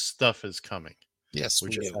 New stuff is coming. Yes,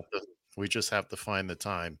 we just have to find the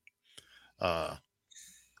time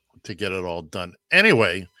to get it all done.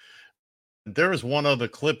 Anyway, there is one other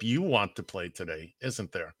clip you want to play today,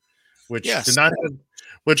 isn't there? Which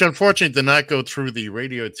unfortunately did not go through the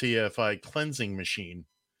Radio TFI cleansing machine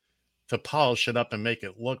to polish it up and make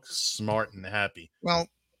it look smart and happy. Well,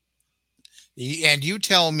 and you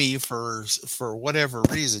tell me for whatever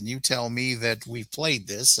reason, you tell me that we played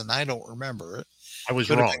this and I don't remember it. I was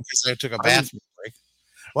wrong because I took a bathroom break.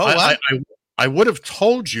 Well, I would have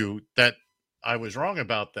told you that I was wrong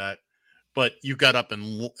about that, but you got up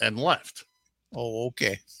and left. Oh,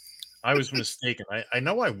 okay. I was mistaken. I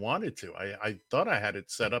know I wanted to. I thought I had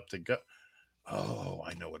it set up to go. Oh,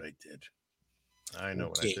 I know what I did. What I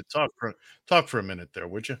did. Talk for a minute there,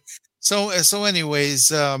 would you? So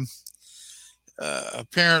anyways,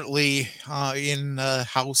 apparently in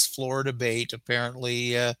House floor debate,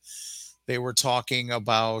 apparently they were talking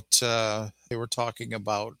about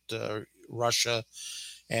Russia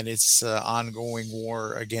and its ongoing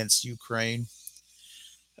war against Ukraine.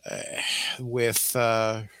 With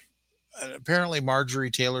apparently Marjorie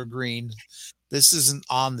Taylor Greene. This isn't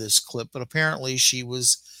on this clip, but apparently she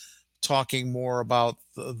was talking more about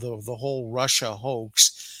the whole Russia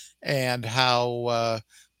hoax and how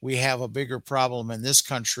we have a bigger problem in this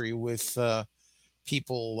country with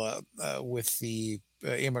people with the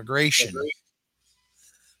immigration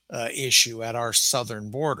issue at our southern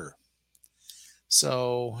border.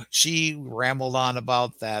 So she rambled on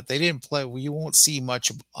about that. They didn't play. You won't see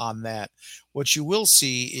much on that. What you will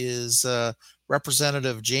see is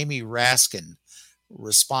Representative Jamie Raskin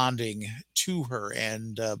responding to her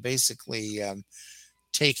and basically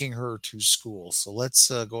taking her to school. So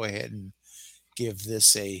let's go ahead and give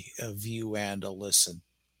this a view and a listen.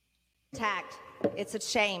 Attacked. It's a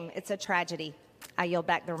shame. It's a tragedy. I yield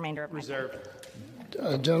back the remainder of my time.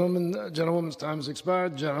 Gentlewoman's time has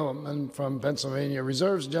expired. Gentleman from Pennsylvania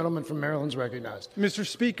reserves. Gentleman from Maryland's recognized. Mr.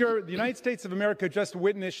 Speaker, the United States of America just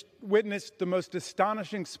witnessed the most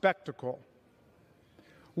astonishing spectacle.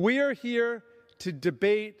 We are here to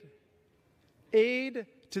debate aid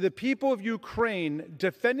to the people of Ukraine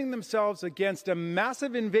defending themselves against a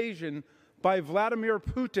massive invasion by Vladimir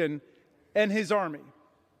Putin and his army.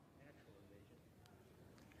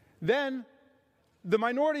 Then the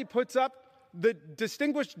minority puts up the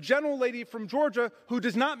distinguished general lady from Georgia who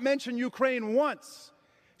does not mention Ukraine once.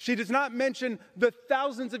 She does not mention the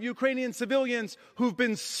thousands of Ukrainian civilians who've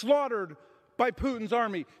been slaughtered by Putin's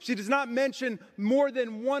army. She does not mention more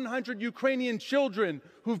than 100 Ukrainian children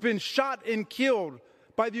who've been shot and killed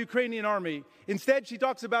by the Ukrainian army. Instead, she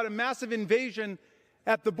talks about a massive invasion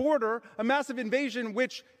at the border, a massive invasion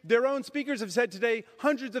which their own speakers have said today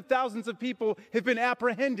hundreds of thousands of people have been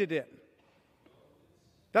apprehended in.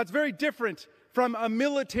 That's very different from a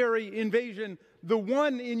military invasion, the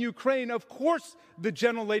one in Ukraine. Of course, the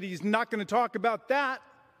general lady is not going to talk about that.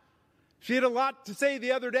 She had a lot to say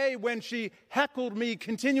the other day when she heckled me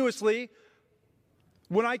continuously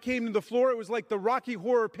When I came to the floor, it was like the Rocky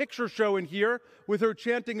Horror Picture Show in here with her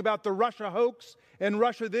chanting about the Russia hoax and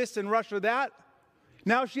Russia this and Russia that.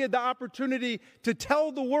 Now she had the opportunity to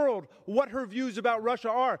tell the world what her views about Russia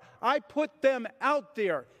are. I put them out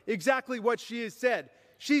there, exactly what she has said.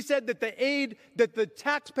 She said that the aid that the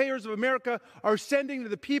taxpayers of America are sending to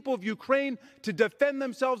the people of Ukraine to defend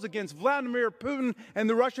themselves against Vladimir Putin and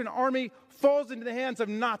the Russian army falls into the hands of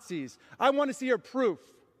Nazis. I want to see her proof.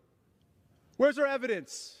 Where's her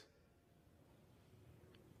evidence?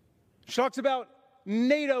 She talks about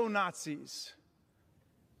NATO Nazis.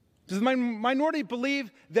 Does the minority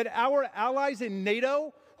believe that our allies in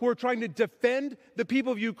NATO who are trying to defend the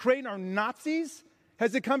people of Ukraine are Nazis?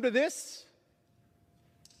 Has it come to this?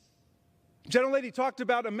 Gentlelady talked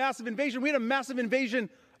about a massive invasion. We had a massive invasion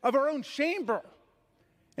of our own chamber.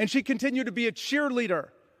 And she continued to be a cheerleader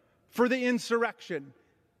for the insurrection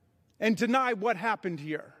and deny what happened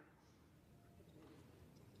here.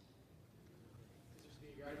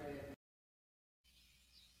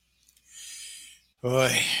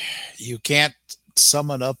 Boy, you can't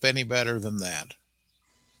sum it up any better than that.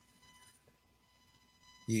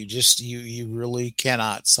 You really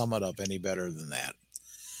cannot sum it up any better than that.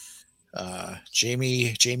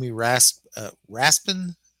 Jamie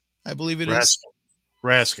Raspin, I believe it is.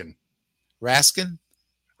 Raskin.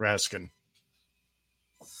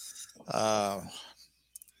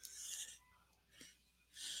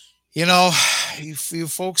 You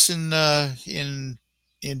folks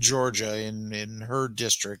in Georgia, in her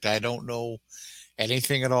district, I don't know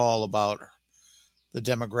anything at all about the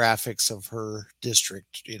demographics of her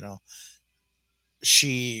district.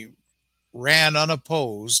 She ran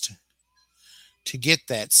unopposed to get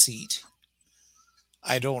that seat.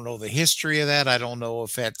 I don't know the history of that. I don't know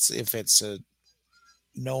if it's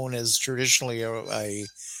known as traditionally a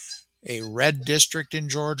red district in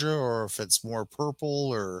Georgia, or if it's more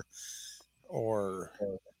purple, or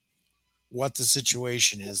what the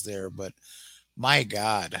situation is there. But my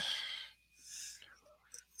God.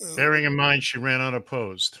 Bearing in mind she ran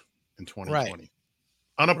unopposed in 2020. Right.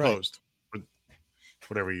 Unopposed. Right.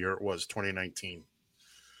 Whatever year it was, 2019.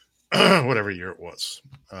 Whatever year it was.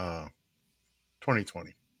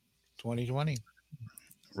 2020. 2020.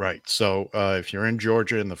 Right. So if you're in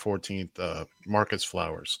Georgia in the 14th, Marcus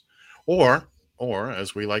Flowers. Or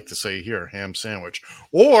as we like to say here, ham sandwich.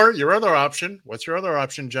 Or your other option. What's your other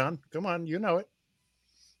option, John? Come on, you know it.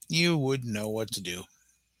 You would know what to do.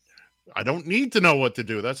 I don't need to know what to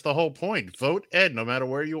do. That's the whole point. Vote Ed, no matter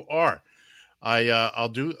where you are.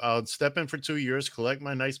 I'll step in for 2 years, collect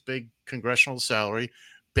my nice big congressional salary,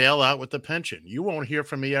 bail out with the pension. You won't hear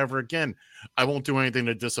from me ever again. I won't do anything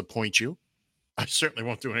to disappoint you. I certainly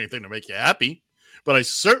won't do anything to make you happy, but I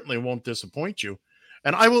certainly won't disappoint you.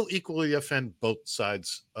 And I will equally offend both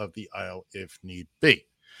sides of the aisle if need be.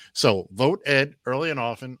 So vote Ed early and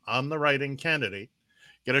often on the write-in candidate.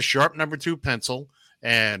 Get a sharp number 2 pencil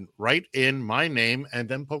and write in my name, and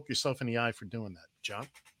then poke yourself in the eye for doing that. John?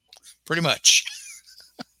 Pretty much.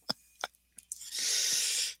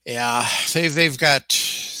 Yeah, they've got.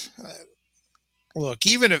 Look,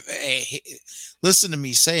 even if listen to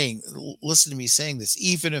me saying this,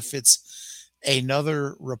 even if it's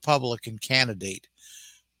another Republican candidate,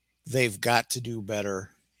 they've got to do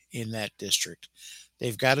better in that district.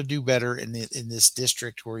 They've got to do better in this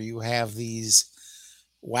district where you have these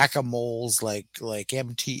whack-a-moles like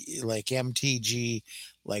MTG,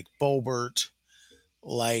 like Boebert,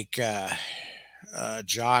 like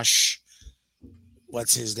Josh,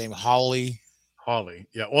 what's his name? Hawley.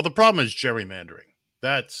 Yeah. Well, the problem is gerrymandering.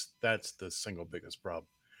 That's the single biggest problem.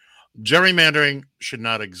 Gerrymandering should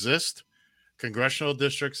not exist. Congressional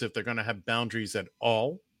districts, if they're going to have boundaries at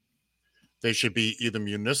all, they should be either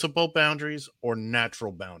municipal boundaries or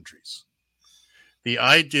natural boundaries. The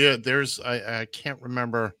idea, I can't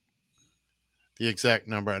remember the exact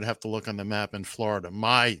number. I'd have to look on the map in Florida.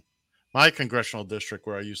 My congressional district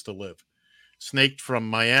where I used to live snaked from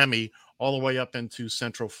Miami all the way up into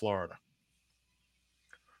Central Florida.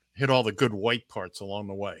 Hit all the good white parts along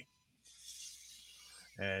the way.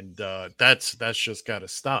 And that's just got to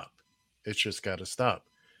stop. It's just got to stop.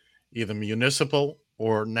 Either municipal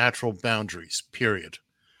or natural boundaries, period.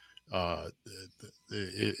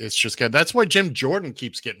 It's just got. That's why Jim Jordan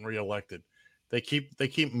keeps getting reelected. They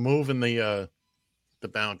keep moving the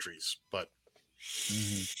boundaries, but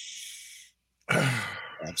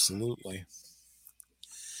absolutely.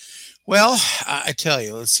 Well, I tell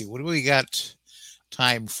you, let's see. What do we got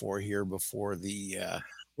time for here before the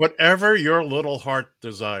whatever your little heart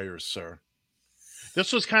desires, sir.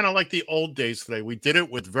 This was kind of like the old days today. We did it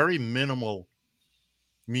with very minimal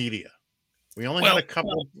media. We only had a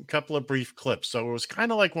couple of brief clips, so it was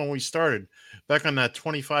kind of like when we started back on that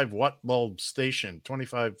 25 watt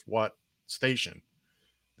station,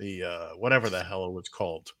 the whatever the hell it was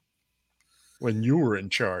called when you were in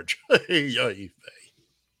charge.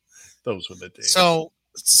 Those were the days. So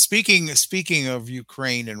speaking of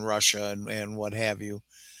Ukraine and Russia and what have you,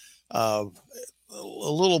 a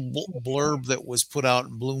little blurb that was put out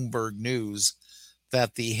in Bloomberg News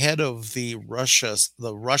that the head of the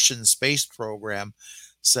Russian space program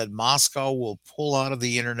said Moscow will pull out of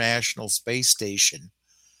the International Space Station,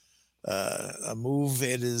 a move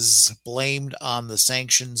it is blamed on the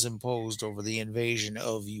sanctions imposed over the invasion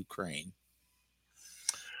of Ukraine.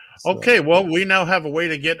 Okay, well, we now have a way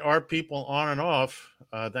to get our people on and off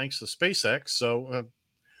thanks to SpaceX. So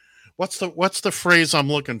what's the phrase I'm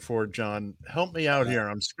looking for, John? Help me out here.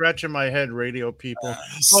 I'm scratching my head, radio people.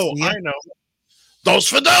 I know.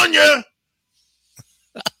 Dos Vidania!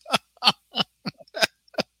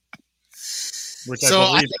 Which I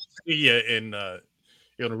believe is in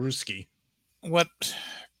Ruski. What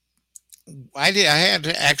I did, I had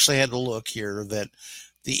to look here that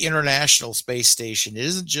the International Space Station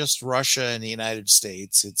isn't just Russia and the United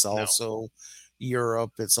States. It's also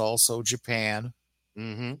Europe. It's also Japan.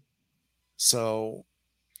 Mm-hmm. So,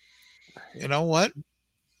 you know what?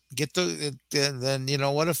 Then you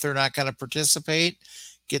know what? If they're not going to participate,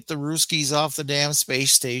 get the Ruskies off the damn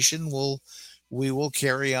space station. We will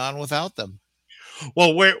carry on without them.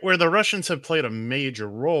 Well, where the Russians have played a major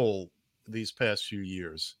role these past few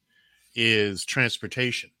years is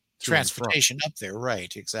transportation. Transportation up there,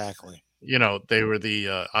 right? Exactly. You know, they were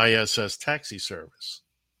the ISS taxi service,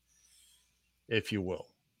 if you will.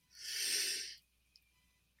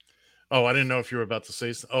 Oh, I didn't know if you were about to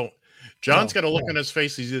say something. Oh, John's got a look on his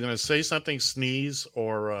face. He's either going to say something, sneeze,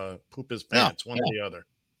 or poop his pants, one or the other.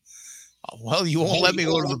 Well, you won't let me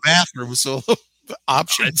go to the bathroom, so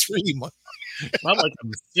option 3. Not like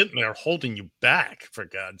I'm sitting there holding you back, for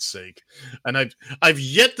God's sake. And I've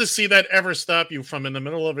yet to see that ever stop you from in the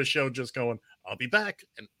middle of a show just going, I'll be back,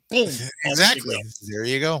 and boom. Exactly. There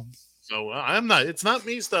you go. So it's not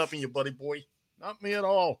me stopping you, buddy boy. Not me at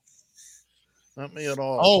all. Not me at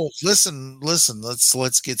all. Oh, listen.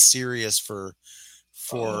 Let's get serious for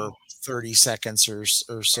 30 seconds or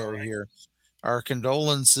so here. Our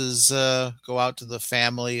condolences go out to the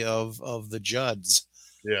family of the Judds.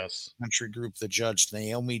 Yes. Country group, the Judds.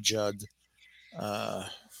 Naomi Judd. It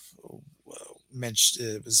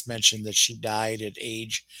was mentioned that she died at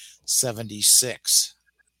age 76.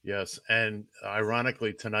 Yes, and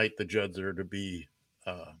ironically, tonight the Judds are to be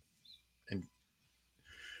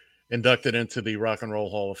inducted into the Rock and Roll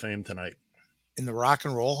Hall of Fame tonight. In the Rock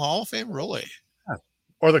and Roll Hall of Fame, really? Yeah.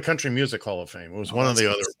 Or the Country Music Hall of Fame. It was one of the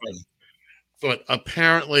other. But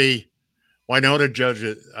apparently, Wynonna Judd.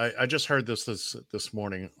 I just heard this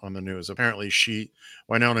morning on the news. Apparently,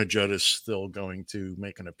 Wynonna Judd is still going to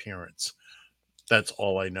make an appearance. That's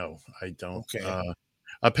all I know. I don't. Okay.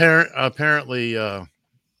 Apparently,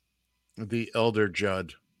 the elder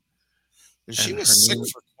Judd. She was sick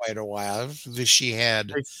for quite a while. She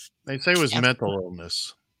had. They say it was mental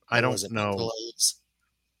illness. I don't know.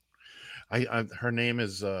 Her name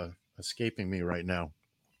is escaping me right now.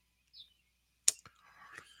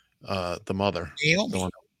 The mother.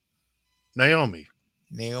 Naomi.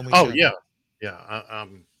 Oh, yeah. Yeah.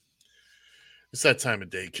 It's that time of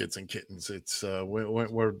day, kids and kittens. It's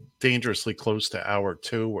we're dangerously close to hour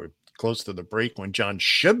 2. We're close to the break when John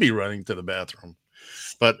should be running to the bathroom.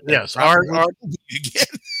 But yes, our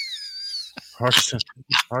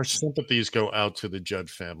sympathies go out to the Judd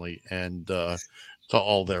family and to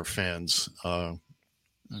all their fans.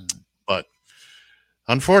 But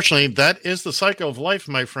unfortunately, that is the cycle of life,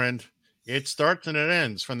 my friend. It starts and it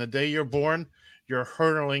ends. From the day you're born, you're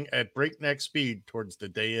hurtling at breakneck speed towards the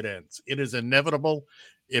day it ends. It is inevitable.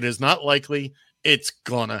 It is not likely. It's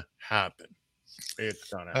gonna happen. It's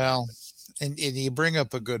gonna happen. And you bring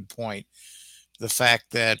up a good point. The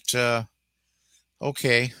fact that,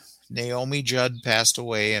 Naomi Judd passed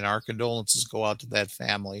away, and our condolences go out to that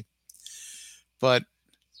family. But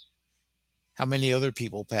how many other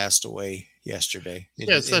people passed away yesterday?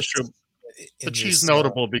 Yes, that's true. But she's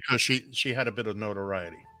notable because she had a bit of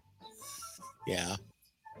notoriety. Yeah.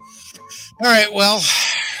 All right. Well,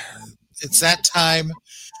 it's that time.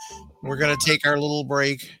 We're going to take our little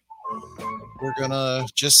break. We're going to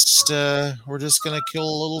just kill a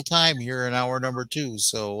little time here in hour number 2.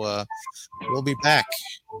 So we'll be back.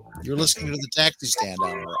 You're listening to the Taxi Stand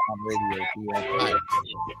Hour on Radio TFI.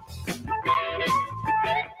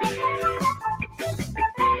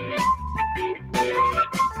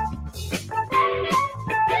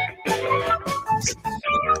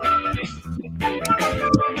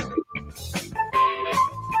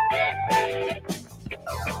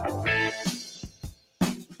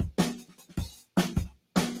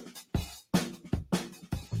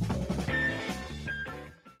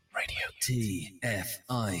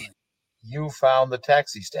 TFI. You found the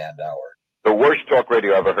Taxi Stand Hour. The worst talk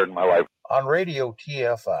radio I've ever heard in my life. On Radio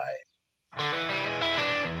TFI.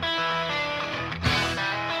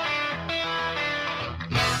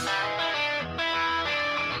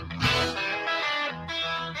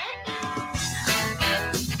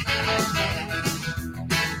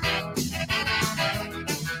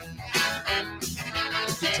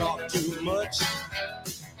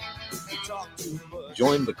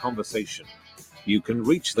 Join the conversation. You can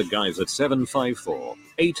reach the guys at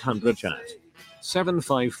 754-800-CHAT,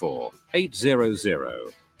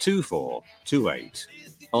 754-800-2428,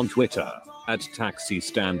 on Twitter at Taxi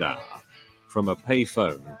Stand Hour. From a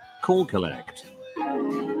payphone, call collect.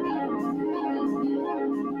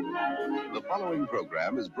 The following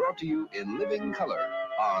program is brought to you in living color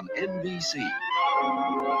on NBC.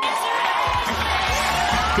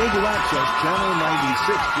 Cable Access Channel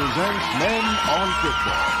 96 presents Men on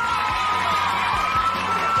Football.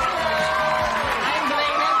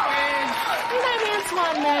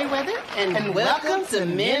 I'm Merriweather, and welcome to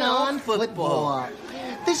Men on Football,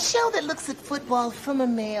 the show that looks at football from a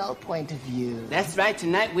male point of view. That's right,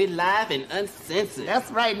 tonight we're live and uncensored. That's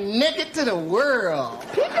right, naked to the world.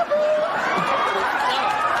 Peekaboo!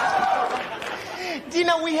 Do you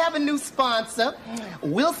know we have a new sponsor,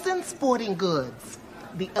 Wilson Sporting Goods,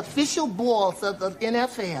 the official balls of the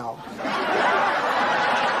NFL.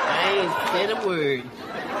 I ain't said a word.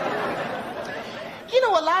 You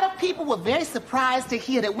know, a lot of people were very surprised to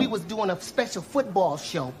hear that we was doing a special football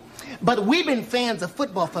show. But we've been fans of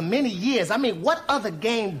football for many years. I mean, what other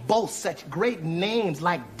game boasts such great names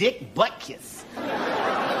like Dick Butkus?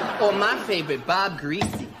 Or my favorite, Bob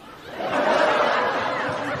Greasy.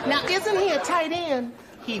 Now, isn't he a tight end?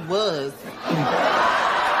 He was.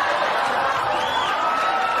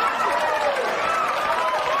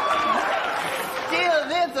 Still,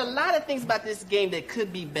 there's a lot of things about this game that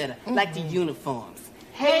could be better, like the uniforms.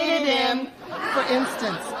 Hated them. For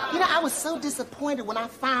instance, you know, I was so disappointed when I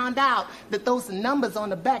found out that those numbers on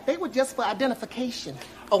the back, they were just for identification.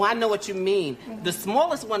 Oh, I know what you mean. The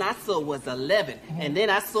smallest one I saw was 11, and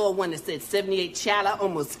then I saw one that said 78 child. I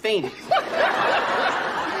almost fainted.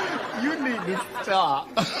 You need to stop.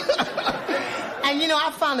 And you know,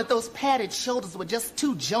 I found that those padded shoulders were just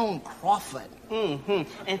too Joan Crawford. Mm-hmm.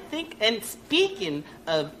 And speaking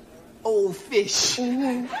of old fish,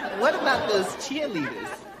 what about those cheerleaders?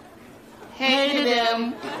 Hated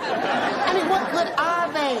them. I mean, what good are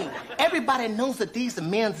they? Everybody knows that these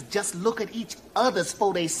men just look at each other's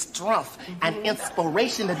for their strength and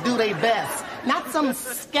inspiration to do their best, not some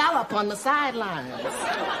scallop on the sidelines.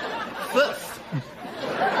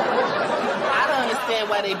 I don't understand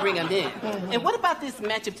why they bring them in. And what about this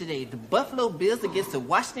matchup today? The Buffalo Bills against the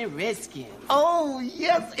Washington Redskins. Oh,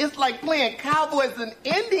 yes. It's like playing Cowboys and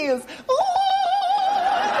Indians. Ooh!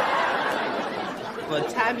 Well,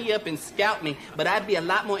 tie me up and scout me, but I'd be a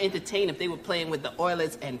lot more entertained if they were playing with the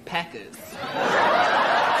Oilers and Packers.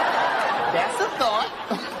 That's a thought.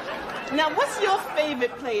 Now, what's your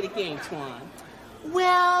favorite play of the game, Twan?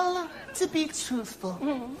 Well, to be truthful,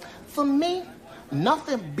 for me,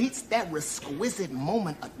 nothing beats that exquisite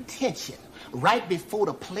moment of tension right before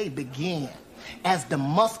the play began. As the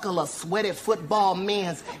muscular, sweaty football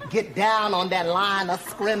men get down on that line of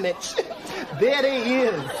scrimmage. There they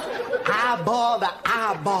is, eyeball to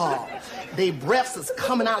eyeball. Their breaths is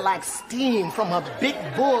coming out like steam from a big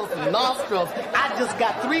bull's nostrils. I just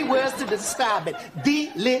got 3 words to describe it.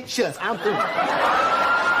 Delicious. I'm through.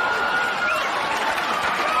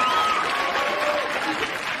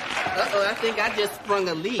 Uh-oh, I think I just sprung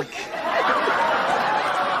a leak.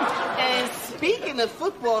 And speaking of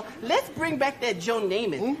football, let's bring back that Joe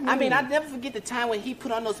Namath. I mean, I'll never forget the time when he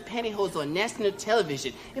put on those pantyhose on national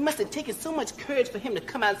television. It must have taken so much courage for him to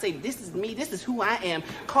come out and say, this is me, this is who I am.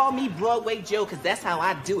 Call me Broadway Joe, because that's how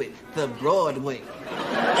I do it. The Broadway.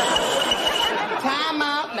 Time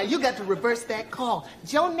out. Now, you got to reverse that call.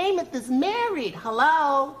 Joe Namath is married.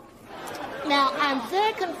 Hello? Now, I'm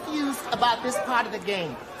very confused about this part of the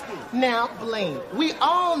game. Now, Blaine, we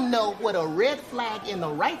all know what a red flag in the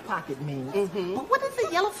right pocket means. But what does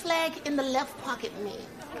a yellow flag in the left pocket mean?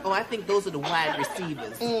 Oh, I think those are the wide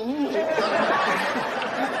receivers. But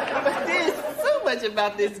there's so much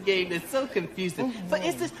about this game that's so confusing. For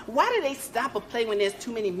instance, why do they stop a play when there's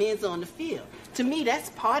too many men on the field? To me, that's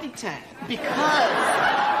party time. Because,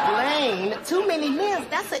 Blaine, too many men,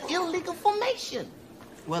 that's an illegal formation.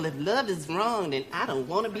 Well, if love is wrong, then I don't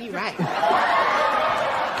want to be right.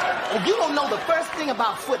 And you don't know the first thing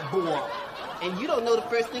about football. And you don't know the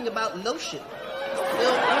first thing about lotion.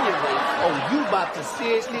 Well, anyway. Oh, you about to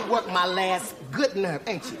seriously work my last good nerve,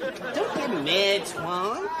 ain't you? Don't get mad,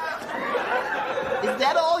 Twan.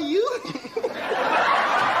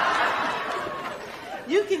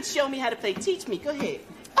 You can show me how to play. Teach me. Go ahead.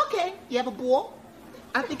 Okay, you have a ball?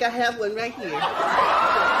 I think I have one right here. Now,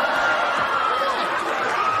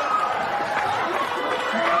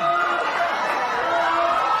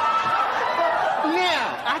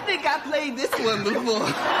 I think I played this one before.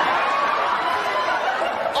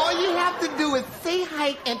 All you have to do is say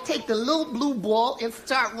hi and take the little blue ball and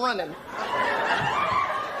start running.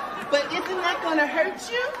 But isn't that going to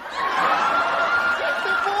hurt you? Take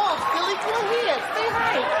the ball, silly. Go ahead. Say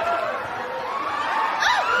hi.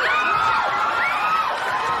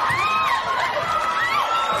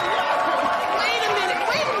 Wait a minute.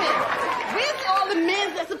 Where's all the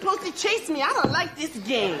men that's supposed to chase me? I don't like this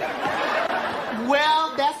game.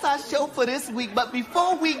 Well, that's our show for this week. But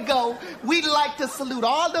before we go, we'd like to salute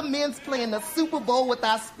all the men playing the Super Bowl with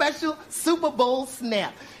our special Super Bowl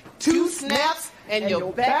snap. 2 snaps and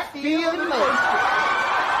your backfield motion.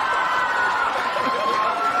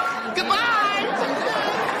 Goodbye.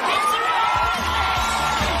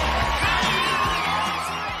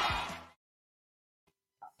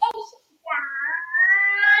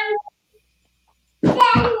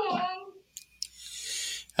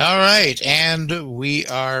 All right, and we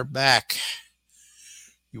are back.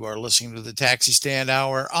 You are listening to the Taxi Stand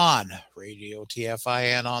Hour on Radio TFI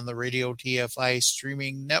and on the Radio TFI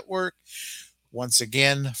streaming network. Once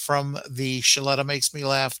again, from the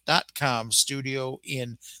ShalettaMakesMeLaugh.com studio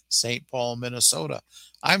in St. Paul, Minnesota.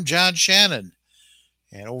 I'm John Shannon,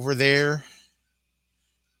 and over there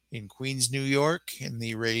in Queens, New York, in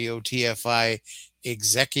the Radio TFI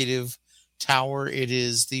Executive Tower, it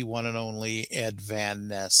is the one and only Ed Van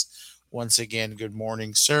Ness. Once again, good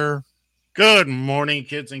morning, sir. Good morning,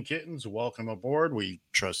 kids and kittens. Welcome aboard. We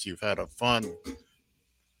trust you've had a fun,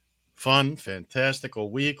 fantastical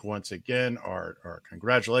week. Once again, our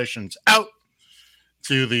congratulations out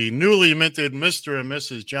to the newly minted Mr. and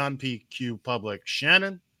Mrs. John P. Q. Public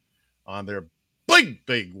Shannon on their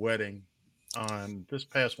big wedding on this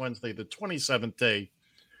past Wednesday, the 27th day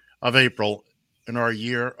of April in our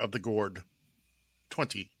year of the Gourd,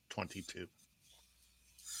 2022.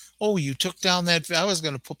 Oh, you took down that. I was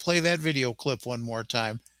going to play that video clip one more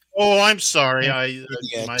time. Oh, I'm sorry. I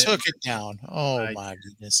took it down. Oh, my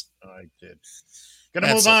goodness. I did. Got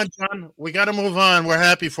to move on, John. We got to move on. We're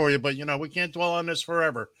happy for you, but, we can't dwell on this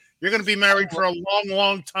forever. You're going to be married for a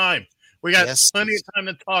long time. We got plenty of time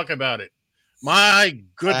to talk about it. My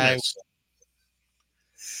goodness.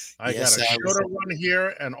 I got a show to run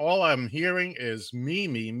here, and all I'm hearing is me.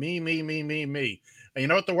 And you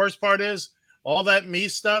know what the worst part is? All that me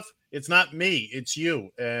stuff, it's not me, it's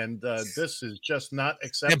you. And this is just not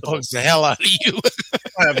acceptable. It bugs the hell out of you.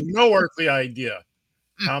 I have no earthly idea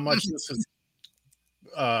how much this is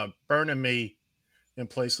burning me in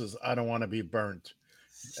places I don't want to be burnt.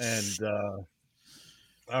 And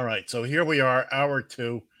all right, so here we are, hour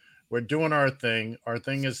 2. We're doing our thing. Our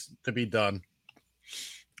thing is to be done.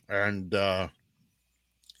 And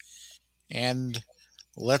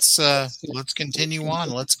let's continue on.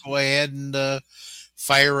 Let's go ahead and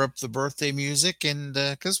fire up the birthday music, and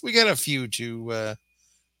because we got a few to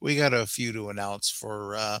announce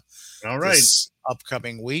for all right, this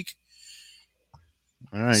upcoming week.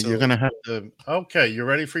 All right, so, you're gonna have to. Okay, you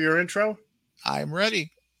ready for your intro? I'm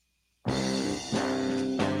ready.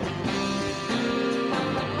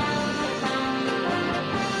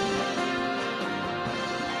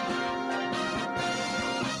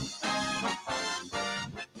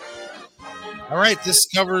 All right, this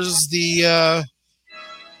covers the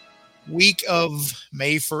week of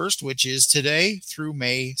May 1st, which is today, through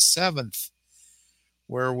May 7th,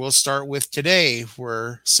 where we'll start with today,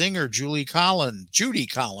 where singer Judy Collins,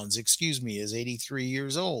 is 83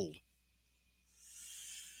 years old.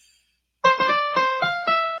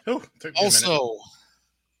 Oh,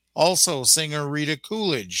 also singer Rita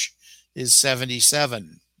Coolidge is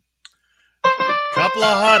 77. Couple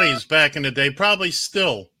of hotties back in the day, probably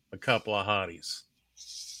still a couple of hotties.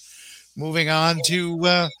 Moving on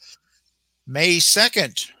to May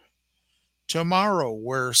 2nd, tomorrow,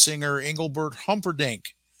 where singer Engelbert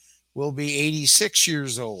Humperdinck will be 86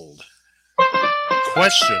 years old.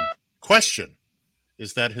 Question.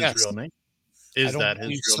 Is that his real name? Is that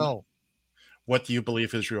his real name? What do you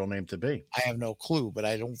believe his real name to be? I have no clue, but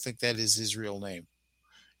I don't think that is his real name.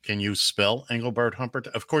 Can you spell Engelbert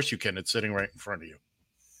Humperdinck? Of course you can. It's sitting right in front of you.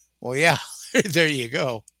 Well, yeah. There you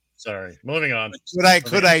go. Sorry. Moving on. Could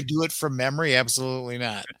I do it from memory? Absolutely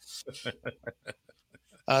not.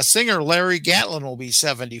 Singer Larry Gatlin will be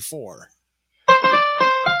 74.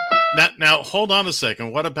 Now, hold on a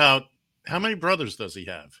second. What about, how many brothers does he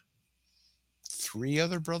have? 3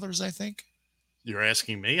 other brothers, I think. You're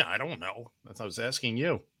asking me? I don't know. I was asking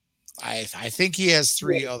you. I think he has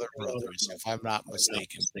 3 other brothers, if I'm not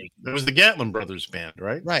mistaken. It was the Gatlin Brothers band,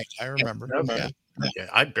 right? Right, I remember. Yeah. Yeah,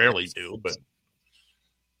 I barely do, but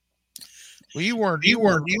Well, you weren't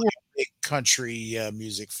a big country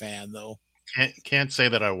music fan, though. can't say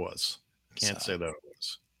that I was. Can't say that I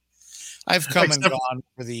was. I've come and gone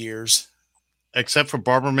over the years. Except for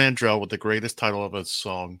Barbara Mandrell with the greatest title of a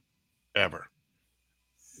song ever.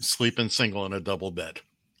 Sleeping Single in a Double Bed.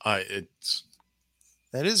 That's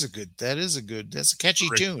a catchy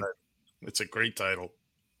tune. Title. It's a great title.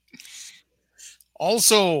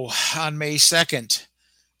 Also on May 2nd,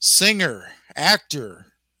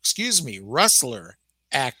 wrestler,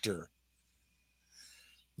 actor,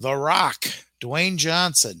 The Rock, Dwayne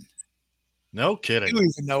Johnson. No kidding.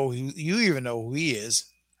 You even know who he is.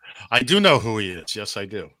 I do know who he is. Yes, I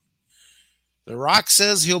do. The Rock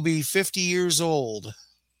says he'll be 50 years old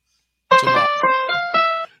tomorrow.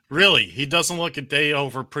 Really? He doesn't look a day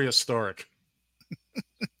over prehistoric.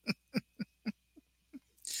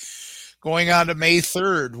 Going on to May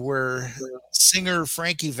 3rd, where singer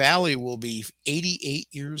Frankie Valli will be 88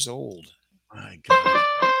 years old. My God.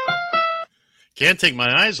 Can't take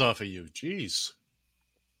my eyes off of you. Jeez.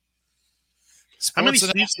 How many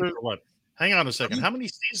seasons are left? Hang on a second. How many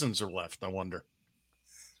seasons are left, I wonder?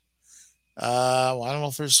 Well, I don't know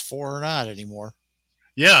if there's 4 or not anymore.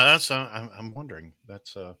 Yeah, that's I'm wondering.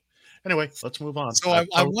 That's anyway, let's move on. So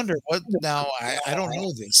I wonder what now. I don't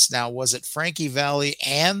know this. Now, was it Frankie Valli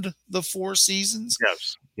and the 4 seasons?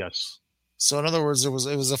 Yes. So in other words, it was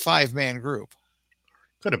a 5-man group.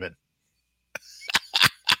 Could have been.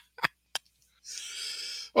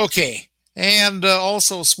 Okay. And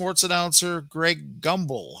also sports announcer Greg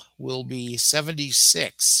Gumbel will be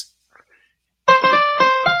 76.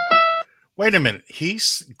 Wait a minute.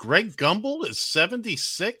 Greg Gumbel is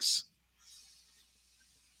 76?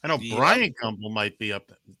 I know Brian Gumbel might be up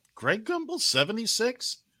there. Greg Gumbel,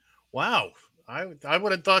 76? Wow. I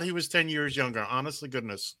would have thought he was 10 years younger. Honest to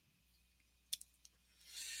goodness.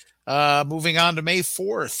 Moving on to May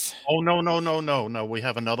 4th. Oh, no. We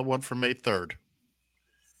have another one for May 3rd.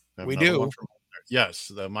 We do.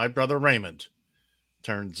 Yes. My brother Raymond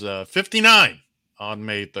turns 59 on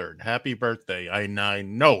May 3rd. Happy birthday. I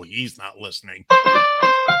know he's not listening.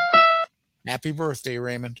 Happy birthday,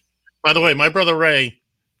 Raymond. By the way, my brother Ray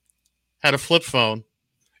had a flip phone,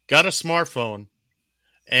 got a smartphone,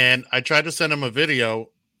 and I tried to send him a video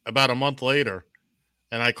about a month later.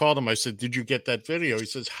 And I called him. I said, "Did you get that video?" He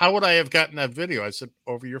says, "How would I have gotten that video?" I said,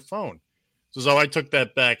 "Over your phone." He says, "Oh, I took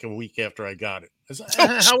that back a week after I got it." I said,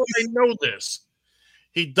 "How would I know this?"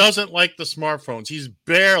 He doesn't like the smartphones. He's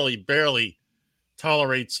barely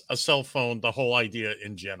tolerates a cell phone, the whole idea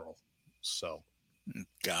in general. So,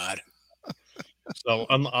 God. So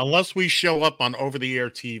unless we show up on over-the-air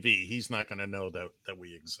TV, he's not going to know that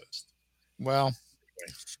we exist. Well,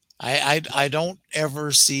 I don't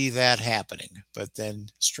ever see that happening, but then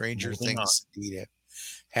stranger things indeed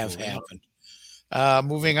have happened.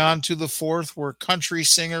 Moving on to the 4th, where country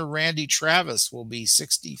singer Randy Travis will be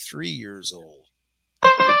 63 years old.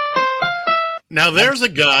 Now, there's a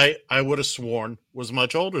guy I would have sworn was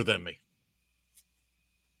much older than me.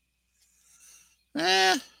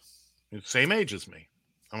 Same age as me.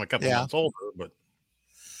 I'm a couple months older, but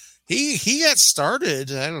he got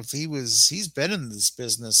started. I don't know if he's been in this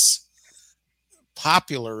business,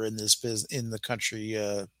 popular in this business in the country,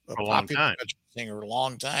 a long time. Country singer a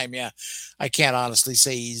long time. Yeah, I can't honestly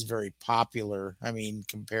say he's very popular. I mean,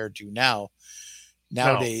 compared to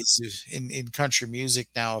nowadays in country music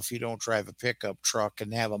now, if you don't drive a pickup truck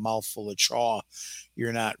and have a mouthful of chaw,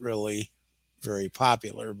 you're not really very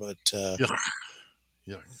popular. But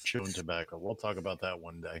yeah, chewing tobacco. We'll talk about that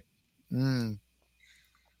one day.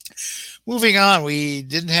 Moving on, we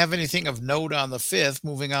didn't have anything of note on the 5th.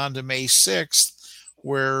 Moving on to May 6th,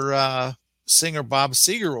 where singer Bob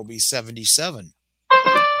Seger will be 77.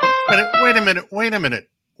 Wait a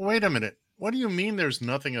minute. What do you mean there's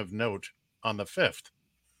nothing of note on the 5th?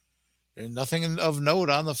 There's nothing of note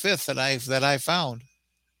on the 5th that I found.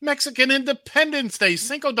 Mexican Independence Day,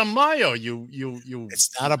 Cinco de Mayo. You. It's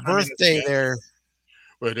not a birthday there.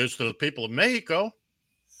 Well, it is to the people of Mexico.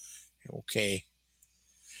 Okay.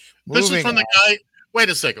 This is from the guy. Wait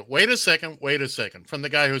a second. From the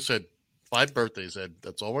guy who said 5 birthdays, Ed.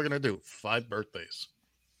 That's all we're going to do. 5 birthdays.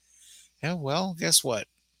 Yeah, well, guess what?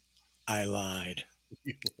 I lied.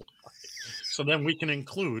 So then we can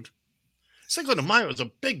include Cinco de Mayo is a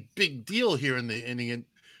big deal here in the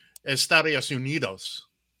Estados Unidos.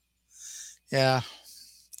 Yeah.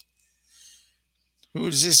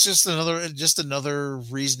 It's just another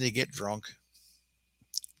reason to get drunk.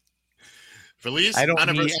 Feliz I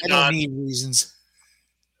don't need reasons.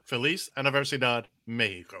 Feliz Aniversidad,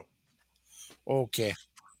 Mexico. Okay.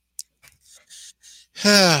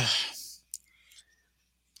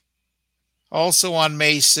 Also on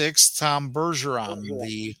May 6th, Tom Bergeron,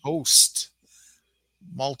 the host,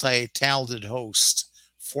 multi-talented host,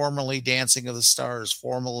 formerly Dancing of the Stars,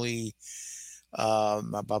 formerly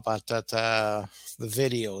the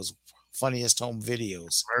videos, Funniest Home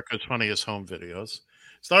Videos. America's Funniest Home Videos.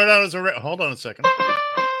 Started out as hold on a second.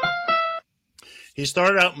 He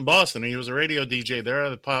started out in Boston. He was a radio DJ there,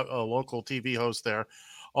 a local TV host there.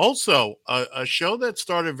 Also, a show that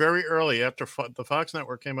started very early after the Fox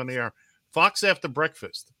network came on the air, Fox After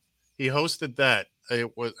Breakfast. He hosted that.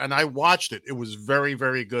 And I watched it. It was very,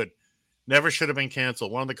 very good. Never should have been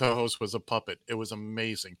canceled. One of the co-hosts was a puppet. It was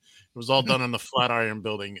amazing. It was all done in the Flatiron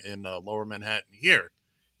Building in Lower Manhattan here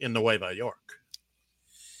in Nueva York.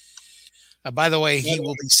 By the way, he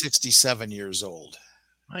will be 67 years old.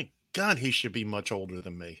 My God, he should be much older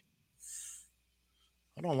than me.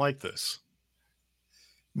 I don't like this.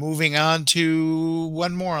 Moving on to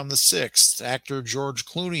one more on the 6th. Actor George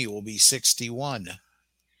Clooney will be 61.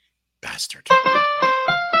 Bastard.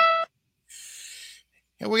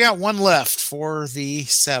 And we got one left for the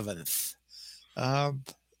 7th.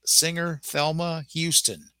 Singer Thelma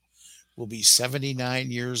Houston will be 79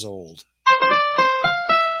 years old.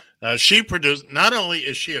 She produced, not only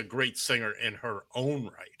is she a great singer in her own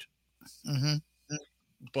right,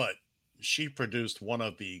 but she produced one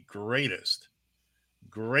of the greatest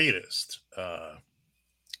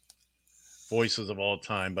voices of all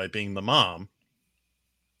time by being the mom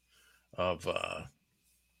of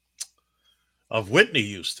Whitney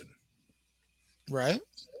Houston. Right.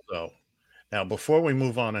 So now, before we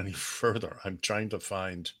move on any further, I'm trying to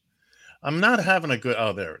find. I'm not having a good.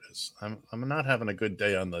 Oh, there it is. I'm not having a good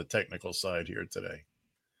day on the technical side here today,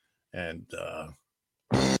 and there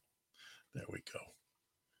we go.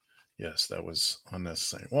 Yes, that was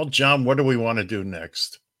unnecessary. Well, John, what do we want to do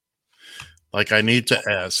next? Like, I need to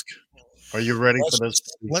ask. Are you ready for this?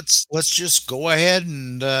 Let's just go ahead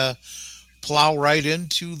and plow right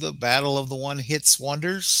into the Battle of the One Hits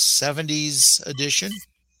Wonders 70s edition.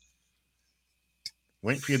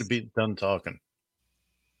 Wait for you to be done talking.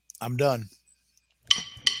 I'm done.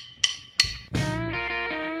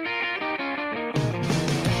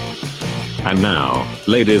 And now,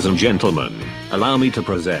 ladies and gentlemen, allow me to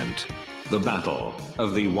present the Battle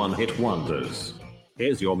of the One Hit Wonders.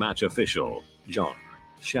 Here's your match official, John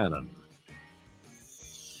Shannon.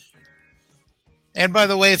 And by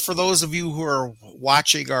the way, for those of you who are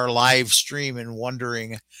watching our live stream and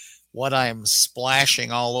wondering what I'm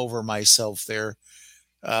splashing all over myself there,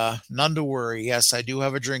 none to worry. Yes, I do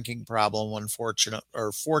have a drinking problem.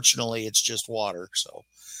 Fortunately, it's just water. So,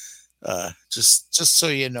 just so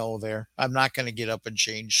you know, there, I'm not going to get up and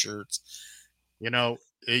change shirts. You know,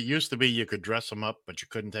 it used to be you could dress them up, but you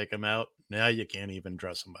couldn't take them out. Now you can't even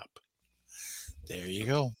dress them up. There you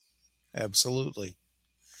go. Absolutely.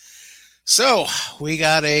 So we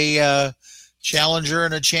got a challenger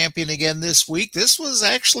and a champion again this week. This was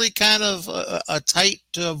actually kind of a tight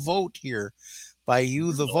vote here by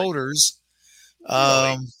you, the voters.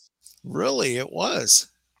 Really, it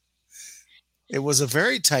was. It was a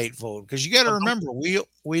very tight vote because you got to remember,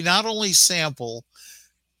 we not only sample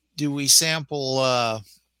Twitter,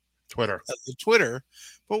 the Twitter,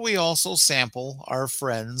 but we also sample our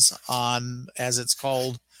friends on, as it's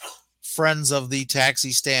called, Friends of the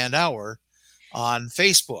Taxi Stand Hour on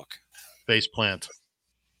Facebook. Faceplant.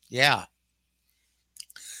 Yeah.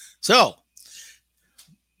 So,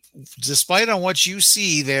 despite on what you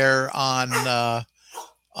see there on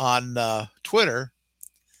Twitter,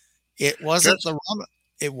 it wasn't the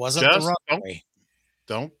runaway.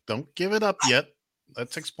 Don't give it up yet.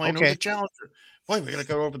 Let's explain who the challenger. Boy, we got to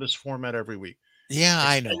go over this format every week. Yeah,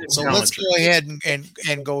 I know. So let's go ahead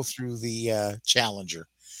and go through the challenger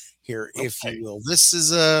here, if you will. This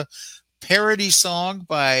is a parody song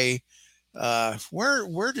by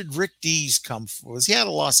where did Rick Dees come from? Was he out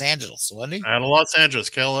of Los Angeles, wasn't he? Out of Los Angeles,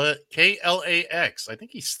 KLAX. I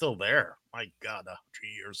think he's still there. My God, 100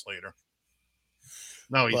 years later.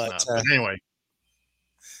 No, he's not. But anyway.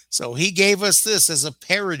 So he gave us this as a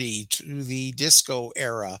parody to the disco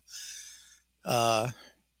era. The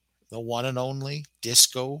one and only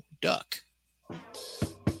Disco Duck.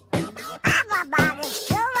 Everybody's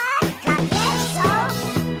doing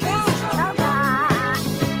disco.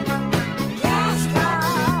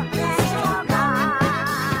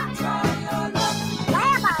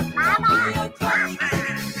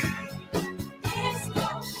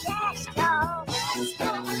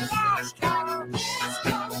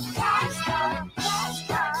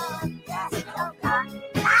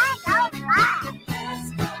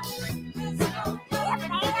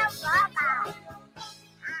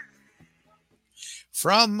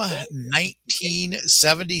 From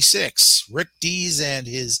 1976, Rick Dees and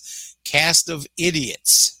his Cast of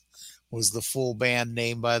Idiots was the full band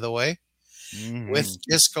name, by the way, with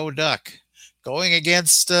Disco Duck going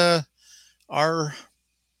against our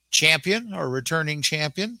champion, our returning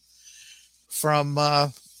champion from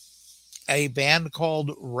a band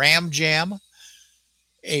called Ram Jam,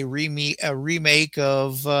 a remake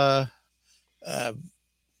of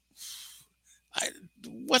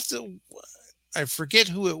I forget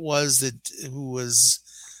who it was this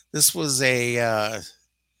was a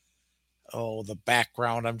the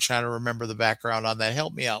background. I'm trying to remember the background on that.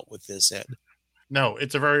 Help me out with this, Ed. No,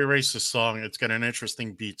 it's a very racist song. It's got an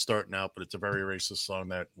interesting beat starting out, but it's a very racist song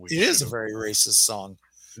that it is a very racist song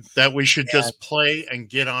that we should just play and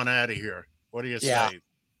get on out of here. What do you say?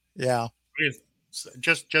 Yeah.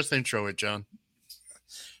 Just intro it, John.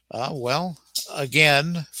 Well,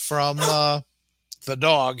 again, from the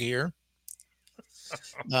dog here,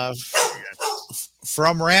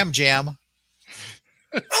 from Ram Jam,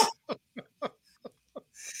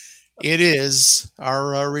 it is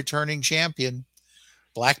our returning champion,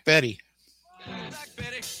 Black Betty. Black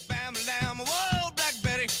Betty, bam lamb, whoa, Black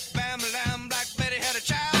Betty, bam lamb, Black Betty had a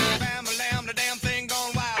child, bam lamb, the damn thing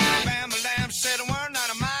gone wild, bam lamb, she said a word not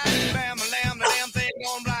of mine, bam lamb, the damn thing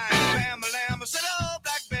gone blind, bam lamb, I said, oh,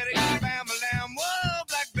 Black Betty, bam lamb, whoa,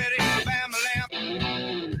 Black Betty, bam lamb.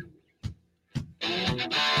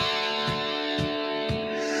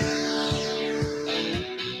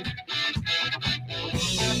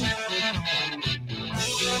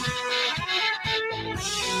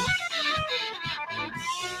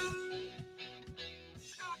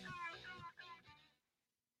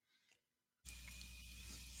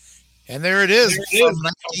 And there it is from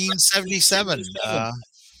 1977.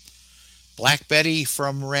 Black Betty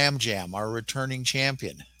from Ram Jam, our returning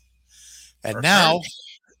champion. And now,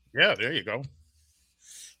 yeah, there you go.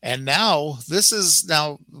 And now, this is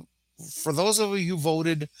now for those of you who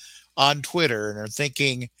voted on Twitter and are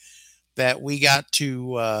thinking that we got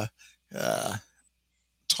to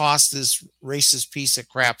toss this racist piece of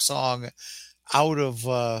crap song out of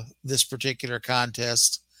this particular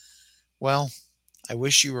contest. Well, I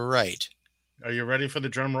wish you were right. Are you ready for the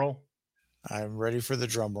drum roll? I'm ready for the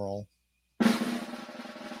drum roll.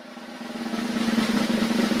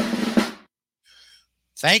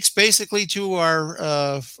 Thanks basically to our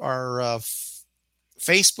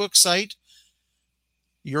Facebook site,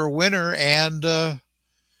 your winner and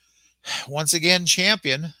once again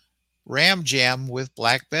champion, Ram Jam with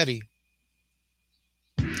Black Betty.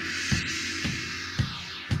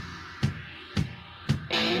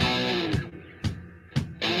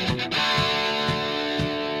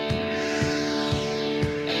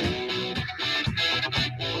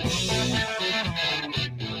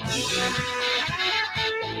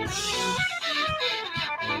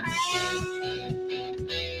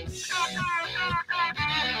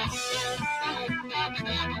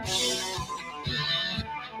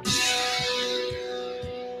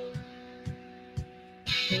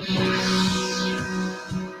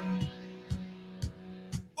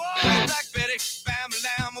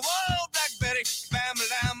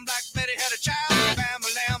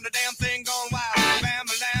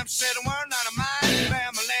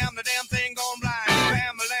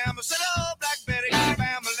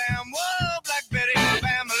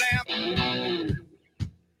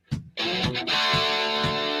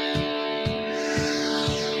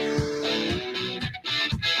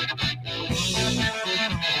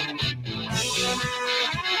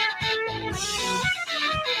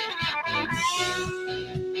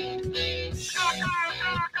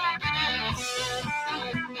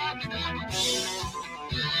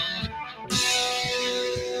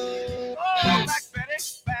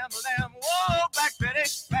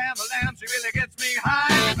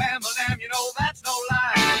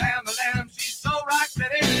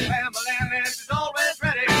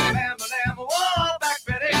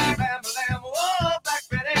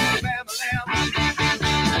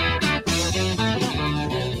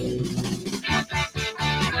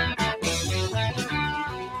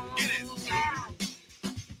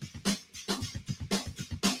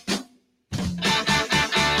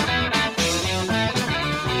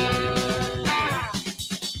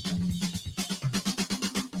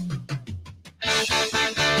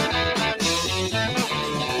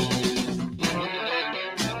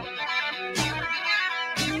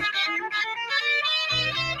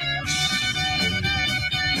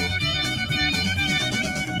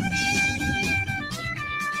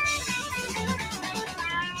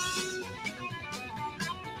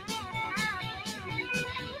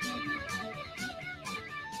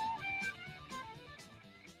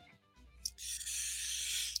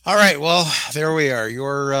 All right. Well, there we are.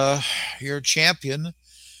 Your champion,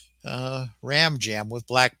 Ram Jam with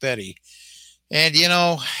Black Betty. And,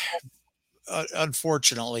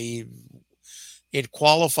 unfortunately, it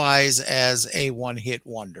qualifies as a one-hit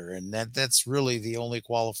wonder. And that's really the only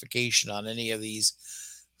qualification on any of these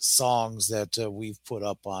songs that we've put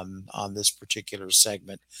up on this particular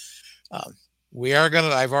segment.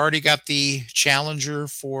 I've already got the challenger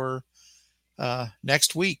for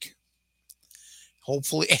next week.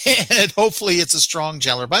 Hopefully it's a strong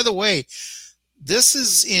challenger. By the way, this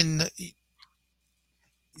is in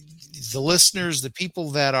the listeners, the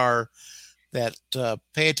people that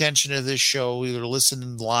pay attention to this show, either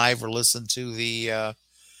listen live or listen to the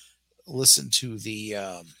replay.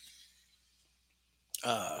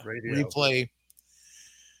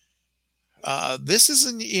 This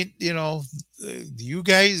isn't, you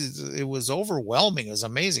guys, it was overwhelming. It was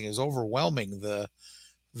amazing. It was overwhelming.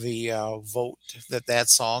 The vote that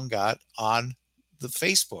song got on the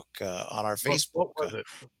Facebook, on our Facebook. What was it,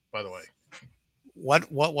 by the way? What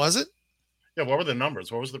was it? Yeah, what were the numbers?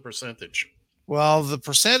 What was the percentage? Well, the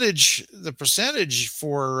percentage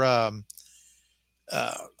for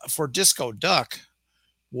Disco Duck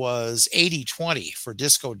was 80-20 for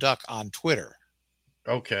Disco Duck on Twitter.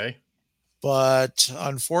 Okay. But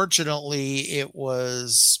unfortunately, it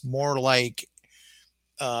was more like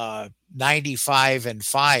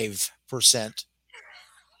 95.5%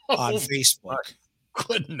 on Facebook.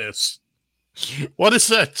 Goodness. What does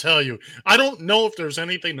that tell you? I don't know if there's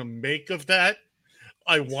anything to make of that.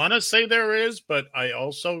 I want to say there is, but I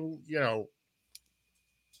also,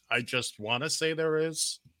 I just want to say there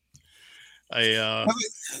is. Now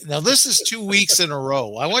this is 2 weeks in a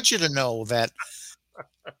row. I want you to know that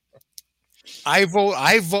I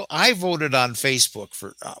voted on Facebook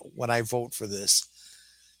for when I vote for this,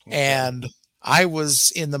 and I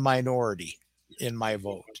was in the minority in my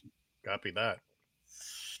vote. Copy that.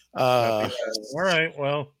 All right.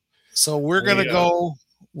 Well, so we're gonna go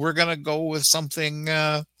with something.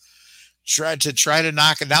 Try to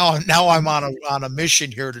knock it down. Now I'm on a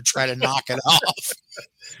mission here to try to knock it off.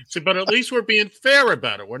 See, but at least we're being fair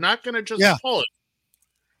about it. We're not going to just pull it.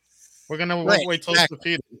 We're going to wait till it's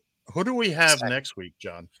defeated. Who do we have next week,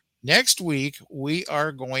 John? Next week we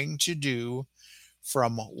are going to do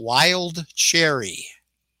from Wild Cherry.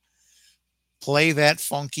 Play That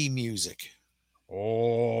Funky Music.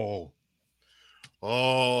 Oh,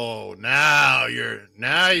 now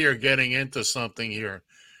you're getting into something here.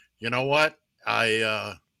 You know what?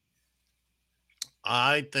 I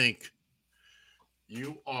think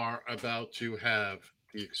you are about to have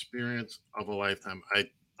the experience of a lifetime. I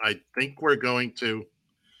think we're going to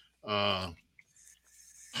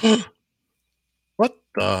what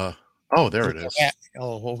the there it is. I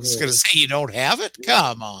was gonna say you don't have it?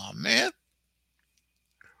 Come on, man.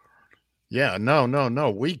 Yeah,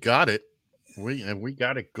 no. We got it. We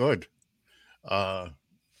got it good.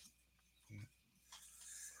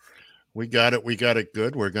 We got it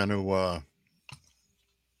good. We're going to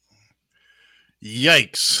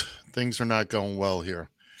yikes. Things are not going well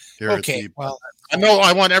here. Okay, well, I know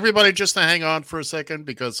I want everybody just to hang on for a second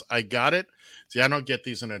because I got it. See, I don't get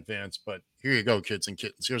these in advance, but here you go, kids and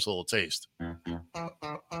kittens. Here's a little taste.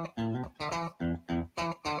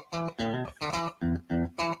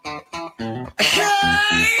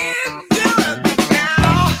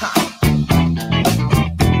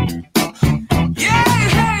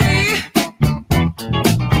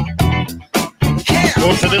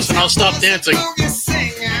 Go for this and I'll stop dancing.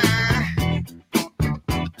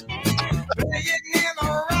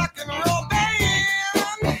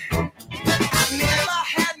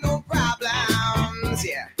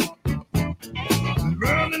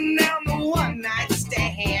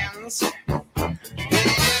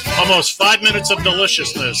 Almost 5 minutes of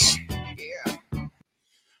deliciousness.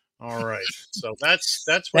 All right. So that's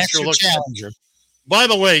what you're looking challenger. By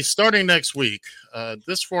the way, starting next week,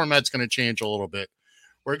 this format's going to change a little bit.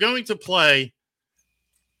 We're going to play.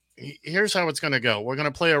 Here's how it's going to go. We're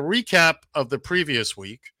going to play a recap of the previous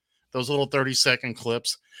week, those little 30-second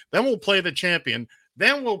clips. Then we'll play the champion.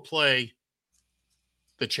 Then we'll play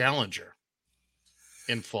the challenger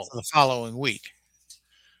in full. For the following week.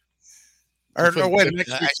 Or wait a minute,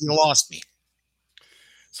 you lost me.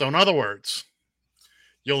 So in other words,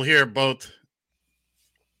 you'll hear both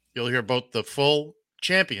the full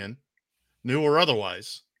champion, new or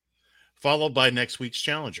otherwise, followed by next week's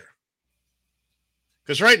challenger.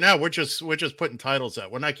 Because right now we're just putting titles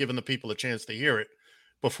out. We're not giving the people a chance to hear it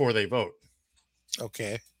before they vote.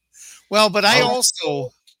 Okay. Well, but I also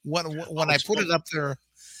when I put it up there,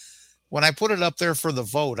 for the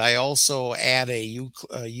vote, I also add a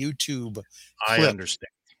YouTube clip. I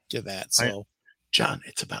understand. to that. So, John,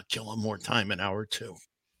 it's about killing more time in hour 2.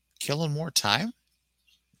 Killing more time?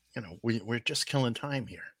 We're just killing time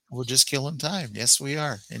here. We're just killing time. Yes, we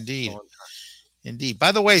are. Indeed. Indeed.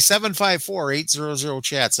 By the way,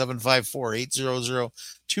 754-800-CHAT,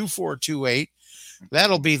 754-800-2428.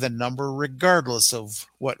 That'll be the number regardless of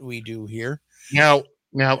what we do here. Now,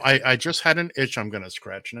 I just had an itch I'm going to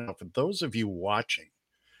scratch. Now, for those of you watching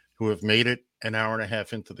who have made it an hour and a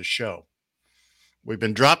half into the show, we've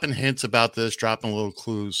been dropping hints about this, dropping little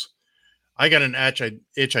clues. I got an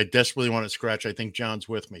itch I desperately want to scratch. I think John's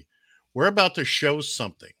with me. We're about to show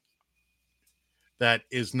something that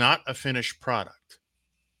is not a finished product.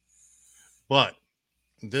 But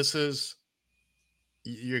this is,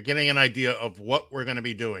 you're getting an idea of what we're going to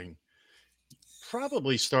be doing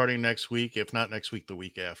probably starting next week, if not next week, the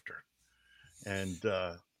week after. And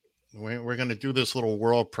we're going to do this little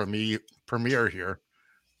world premiere here.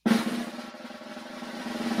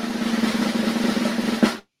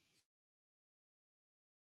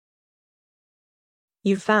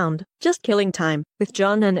 You found Just Killing Time with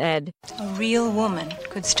John and Ed. A real woman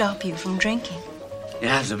could stop you from drinking. You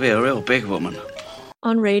have to be a real big woman.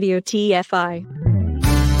 On Radio TFI.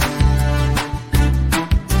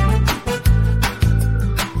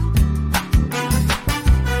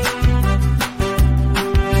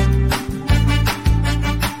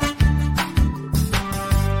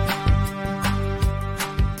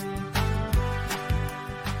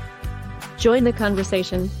 Join the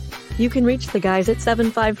conversation. You can reach the guys at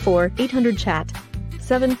 754-800-CHAT,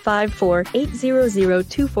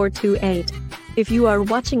 754-800-2428. If you are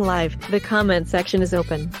watching live, the comment section is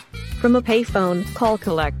open. From a payphone, call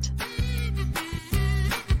collect.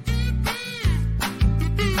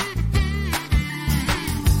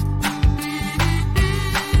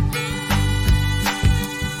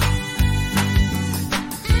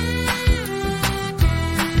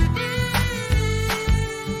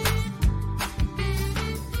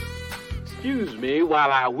 Excuse me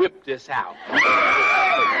while I whip this out.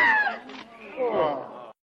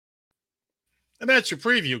 And that's your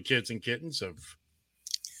preview, kids and kittens, of.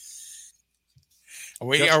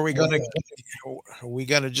 Are we gonna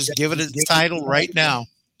just give it its title right now?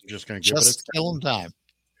 Just gonna give Just it Killing Time.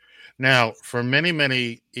 Now, for many,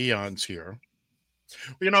 many eons here,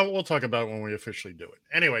 we'll talk about it when we officially do it.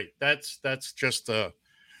 Anyway, that's just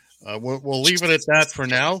we'll leave it at that for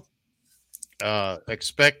now.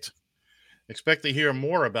 Expect to hear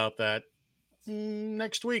more about that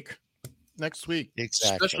next week. Exactly.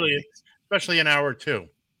 Especially an hour or two.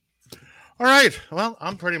 All right. Well,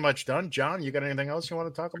 I'm pretty much done. John, you got anything else you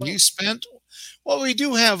want to talk about? Well, we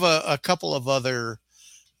do have a couple of other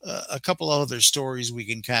stories we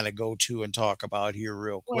can kind of go to and talk about here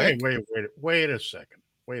real quick. Wait a second.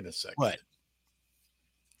 What?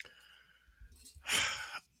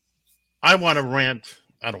 I want to rant.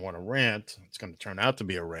 I don't want to rant. It's going to turn out to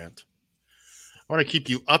be a rant. I want to keep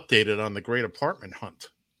you updated on the great apartment hunt.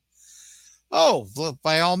 Oh, well,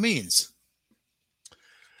 by all means.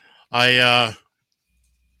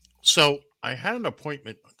 So I had an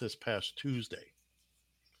appointment this past Tuesday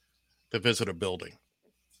to visit a building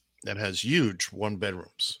that has huge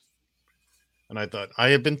 1-bedrooms. And I thought I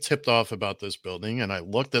had been tipped off about this building, and I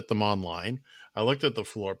looked at them online. I looked at the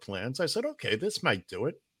floor plans. I said, okay, this might do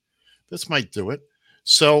it.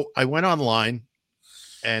 So I went online,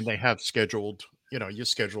 and they have scheduled, you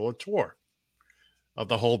schedule a tour of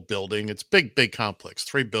the whole building. It's big complex,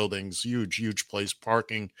 3 buildings, huge place,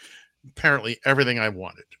 parking, apparently everything I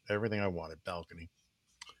wanted, balcony.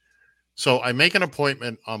 So I make an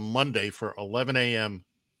appointment on Monday for 11 a.m.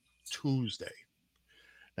 Tuesday.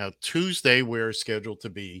 Now, Tuesday, we're scheduled to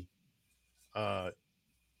be,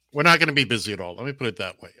 we're not going to be busy at all. Let me put it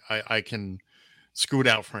that way. I can scoot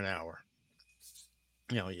out for an hour.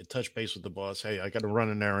 You touch base with the boss. Hey, I got to run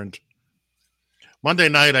an errand. Monday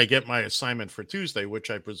night, I get my assignment for Tuesday,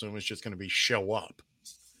 which I presume is just going to be show up.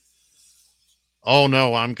 Oh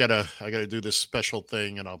no, I gotta do this special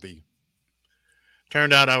thing, and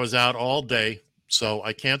turned out I was out all day, so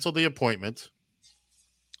I canceled the appointment,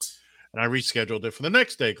 and I rescheduled it for the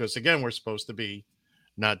next day, because again, we're supposed to be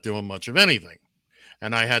not doing much of anything.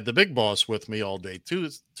 And I had the big boss with me all day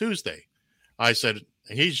Tuesday. I said,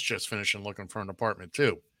 he's just finishing looking for an apartment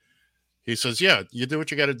too. He says, yeah, you do what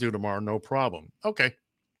you got to do tomorrow. No problem. Okay.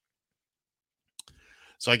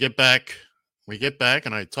 So we get back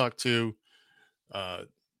and I talk to,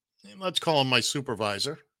 let's call him my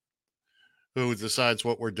supervisor, who decides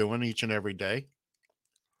what we're doing each and every day.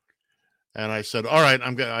 And I said, all right,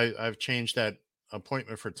 I've changed that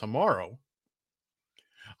appointment for tomorrow.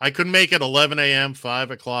 I couldn't make it 11 a.m.,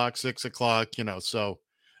 5 o'clock, 6 o'clock, so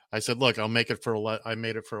I said, look, I made it for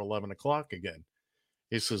 11 o'clock again.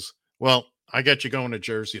 He says, well, I got you going to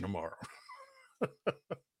Jersey tomorrow.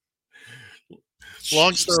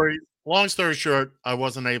 Long story short, I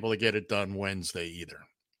wasn't able to get it done Wednesday either.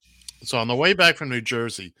 So on the way back from New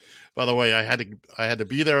Jersey, by the way, I had to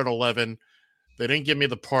be there at 11. They didn't give me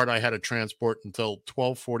the part I had to transport until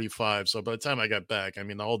 12:45. So by the time I got back, I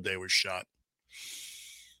mean, the whole day was shot.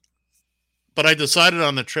 But I decided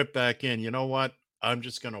on the trip back in, you know what? I'm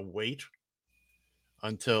just going to wait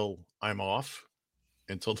until I'm off,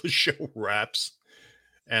 until the show wraps,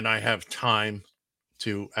 and I have time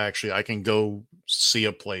to I can go see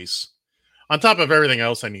a place on top of everything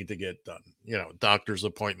else I need to get done, doctor's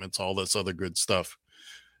appointments, all this other good stuff.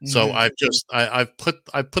 So I've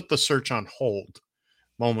put the search on hold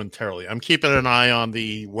momentarily. I'm keeping an eye on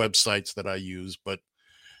the websites that I use, but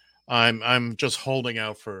I'm just holding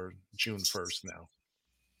out for June 1st now.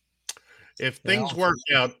 If things work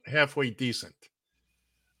out halfway decent,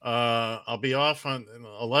 I'll be off on the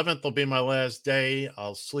 11th. Will be my last day.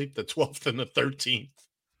 I'll sleep the 12th and the 13th,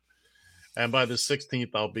 and by the 16th,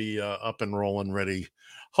 I'll be up and rolling, ready.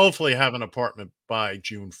 Hopefully, have an apartment by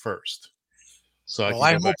June 1st. So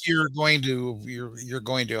I hope you're going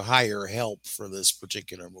to hire help for this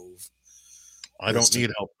particular move. I don't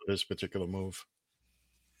need help for this particular move.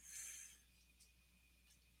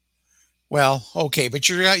 Well, okay, but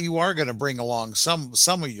you are going to bring along some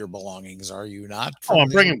of your belongings, are you not? Oh, I'm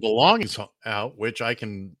bringing belongings out, which I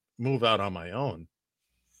can move out on my own.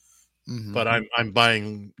 Mm-hmm. But I'm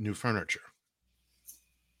buying new furniture.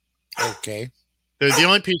 Okay. The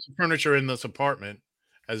only piece of furniture in this apartment,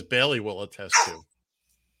 as Bailey will attest to,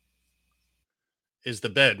 is the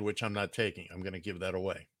bed, which I'm not taking. I'm going to give that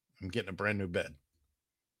away. I'm getting a brand new bed.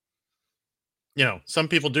 Some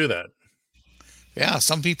people do that. Yeah,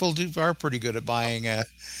 some people are pretty good at buying. Yeah.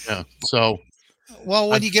 So, well,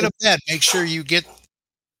 when you get a bed, make sure you get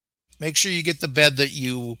the bed that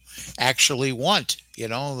you actually want.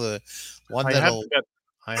 The one that'll.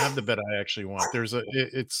 I have the bed I actually want.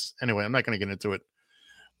 Anyway. I'm not going to get into it.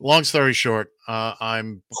 Long story short, my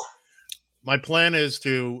plan is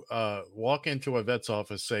to walk into a vet's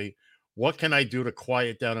office, say, what can I do to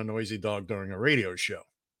quiet down a noisy dog during a radio show?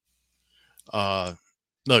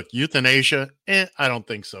 Look, euthanasia, I don't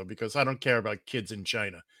think so, because I don't care about kids in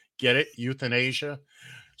China. Get it? Euthanasia.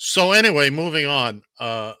 So anyway, moving on.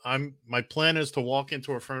 My plan is to walk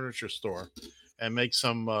into a furniture store and make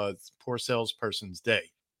some poor salesperson's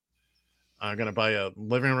day. I'm going to buy a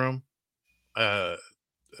living room,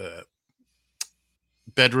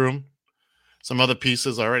 bedroom, some other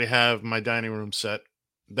pieces. I already have my dining room set.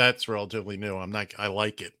 That's relatively new. I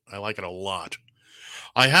like it. I like it a lot.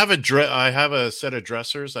 I have a set of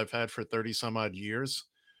dressers I've had for 30 some odd years.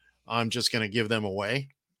 I'm just going to give them away.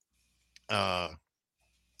 I'll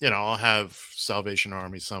have Salvation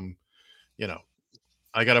Army,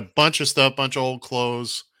 I got a bunch of stuff, bunch of old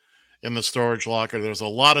clothes in the storage locker. There's a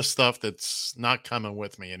lot of stuff that's not coming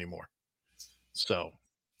with me anymore. So,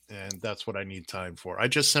 and that's what I need time for. I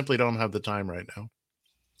just simply don't have the time right now.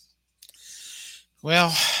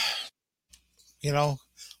 Well,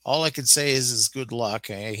 all I can say is good luck.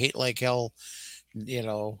 I hate like hell,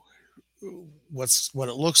 what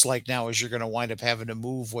it looks like now is you're going to wind up having to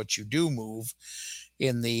move what you do move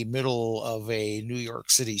in the middle of a New York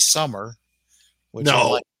City summer.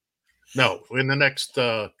 No, in the next,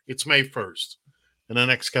 it's May 1st, in the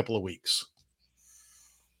next couple of weeks.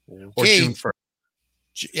 Okay. Or June 1st.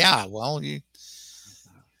 Yeah, well, you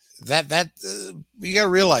got to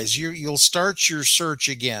realize you'll start your search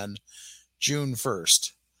again June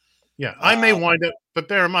 1st. Yeah, I may wind up, but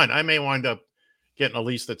bear in mind, I may wind up getting a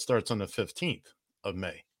lease that starts on the 15th of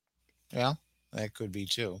May. Yeah, that could be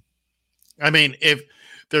too. I mean, if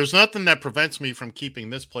there's nothing that prevents me from keeping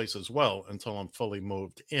this place as well until I'm fully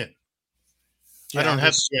moved in. Yeah, I don't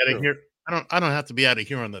have to be out of here. I don't have to be out of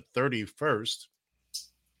here on the 31st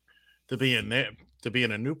to be in there, to be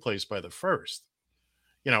in a new place by the 1st.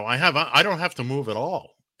 I don't have to move at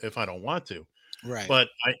all if I don't want to. Right. But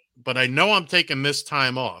I know I'm taking this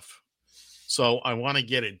time off. So I want to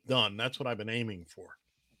get it done. That's what I've been aiming for.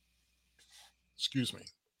 Excuse me.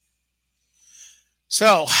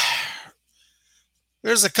 So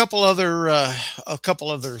there's a couple other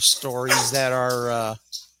stories that are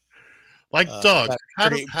like Doug. How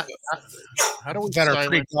do we that are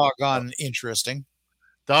pretty doggone interesting.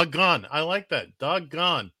 Doggone. I like that.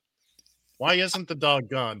 Doggone. Why isn't the dog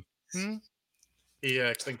gone? He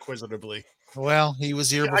asked inquisitively. Well, he was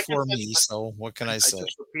here before me, so what can I say? I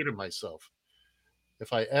just repeated myself.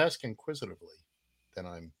 If I ask inquisitively, then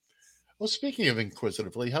I'm... Well, speaking of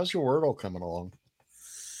inquisitively, how's your Wordle coming along?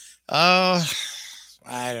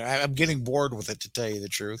 I'm getting bored with it, to tell you the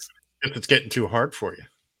truth. If it's getting too hard for you.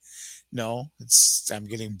 No, I'm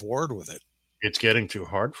getting bored with it. It's getting too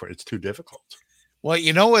hard for you. It's too difficult. Well,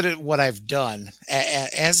 you know what I've done,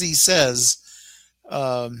 as he says,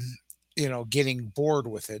 getting bored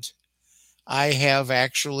with it. I have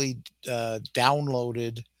actually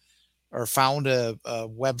downloaded or found a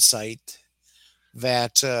website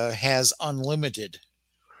that has unlimited.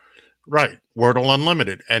 Right. Wordle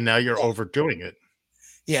Unlimited. And now you're overdoing it.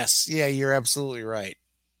 Yes. Yeah, you're absolutely right.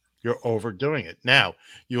 You're overdoing it. Now,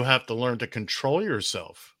 you have to learn to control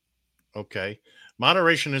yourself. Okay.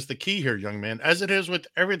 Moderation is the key here, young man, as it is with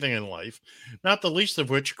everything in life, not the least of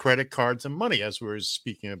which credit cards and money, as we were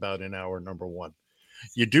speaking about in hour number 1.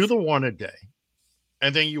 You do the one a day,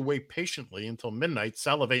 and then you wait patiently until midnight,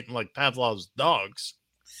 salivating like Pavlov's dogs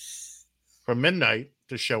for midnight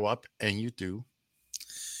to show up, and you do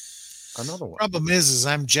another one. Problem is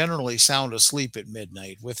I'm generally sound asleep at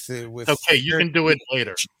midnight with okay, you can do it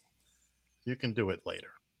later. You can do it later.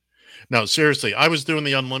 No, seriously, I was doing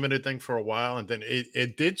the unlimited thing for a while, and then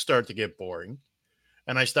it did start to get boring,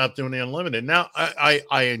 and I stopped doing the unlimited. Now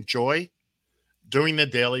I enjoy doing the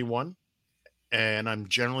daily one, and I'm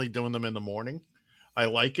generally doing them in the morning. I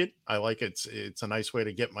like it. It's a nice way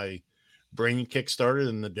to get my brain kick started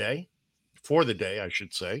in the day, for the day, I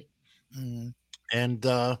should say. Mm. And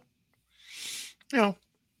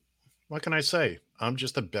what can I say? I'm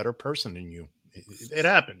just a better person than you. It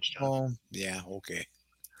happens, John. Oh, yeah, okay.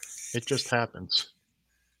 It just happens.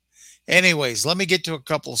 Anyways, let me get to a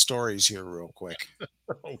couple of stories here real quick.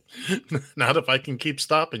 Not if I can keep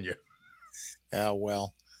stopping you.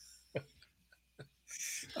 Well.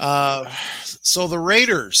 So the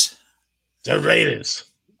Raiders.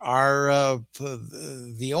 Are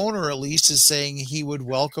the owner, at least, is saying he would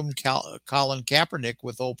welcome Colin Kaepernick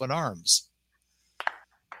with open arms.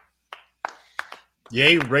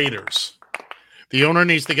 Yay, Raiders. The owner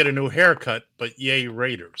needs to get a new haircut, but yay,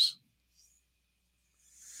 Raiders.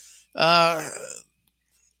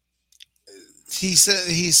 He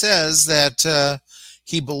says that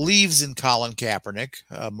he believes in Colin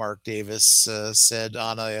Kaepernick. Mark Davis said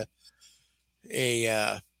on a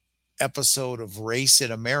episode of Race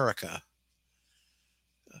in America.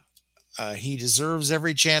 He deserves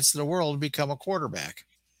every chance in the world to become a quarterback.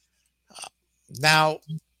 Now,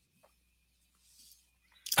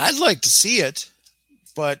 I'd like to see it,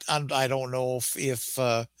 but I don't know if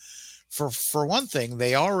for one thing,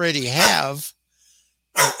 they already have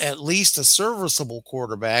at least a serviceable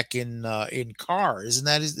quarterback in Carr. Isn't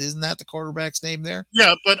that the quarterback's name there?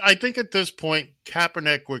 Yeah, but I think at this point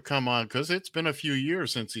Kaepernick would come on because it's been a few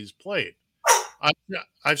years since he's played.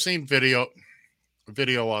 I've seen video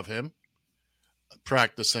of him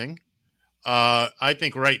practicing. I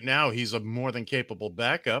think right now he's a more than capable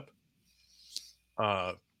backup.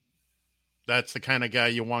 That's the kind of guy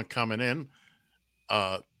you want coming in.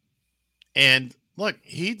 And look,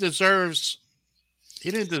 he didn't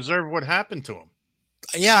deserve what happened to him.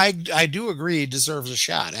 Yeah, I do agree. He deserves a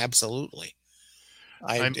shot. Absolutely.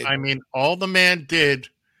 I mean, all the man did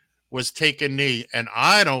was take a knee, and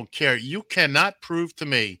I don't care. You cannot prove to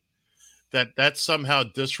me that somehow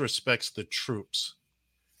disrespects the troops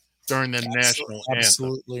during the national anthem.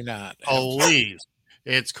 Absolutely not. Please.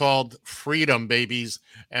 It's called freedom, babies,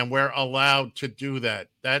 and we're allowed to do that.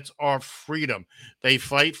 That's our freedom. They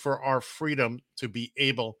fight for our freedom to be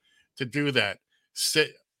able to do that.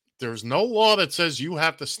 There's no law that says you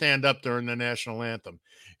have to stand up during the national anthem.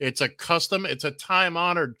 It's a custom. It's a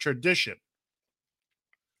time-honored tradition.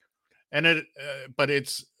 And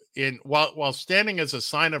while standing as a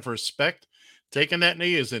sign of respect, taking that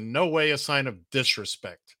knee is in no way a sign of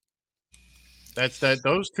disrespect.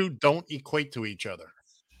 Those two don't equate to each other.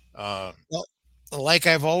 Well, like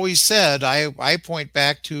I've always said, I point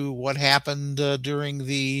back to what happened during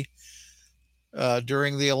the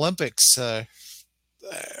Olympics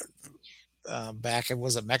back in,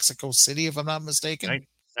 was it Mexico City, if I'm not mistaken?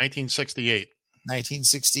 1968.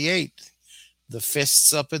 1968. The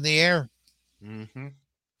fists up in the air. Mm-hmm.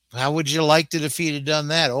 How would you like it if he'd have done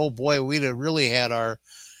that? Oh boy, we'd have really had our.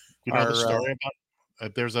 You know the story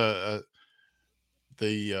about? There's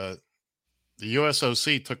the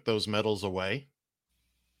USOC took those medals away,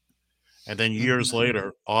 and then years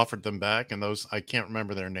later offered them back. And those, I can't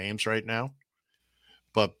remember their names right now,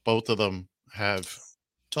 but both of them have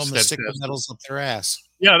told them to stick the medals up their ass.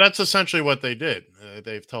 Yeah, that's essentially what they did.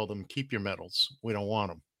 They've told them, keep your medals. We don't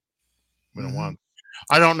want them. We don't want them.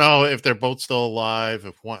 I don't know if they're both still alive.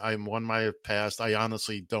 If one might have passed, I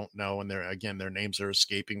honestly don't know. And their names are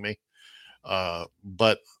escaping me.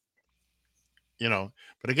 But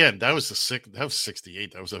But again, that was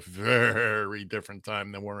 68. That was a very different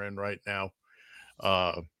time than we're in right now.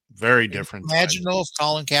 Very different. Imagine though if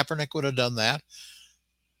Colin Kaepernick would have done that.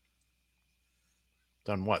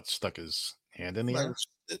 Done what? Stuck his hand in the air?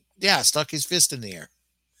 Yeah, stuck his fist in the air.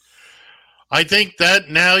 I think that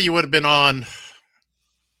now you would have been on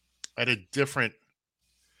at a different,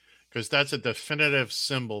 because that's a definitive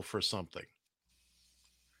symbol for something.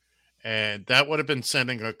 And that would have been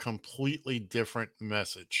sending a completely different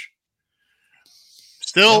message.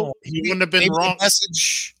 Still, he wouldn't have been wrong.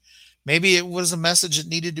 Maybe it was a message that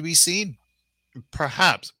needed to be seen.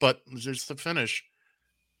 Perhaps, but just to finish,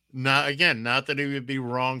 not that he would be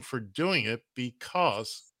wrong for doing it,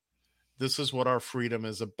 because this is what our freedom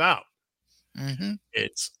is about. Mm-hmm.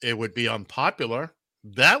 It would be unpopular.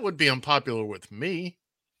 That would be unpopular with me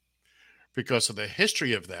because of the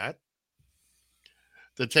history of that.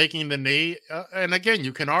 The taking the knee, and again,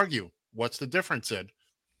 you can argue, what's the difference, Ed?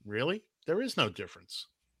 Really? There is no difference.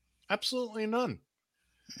 Absolutely none.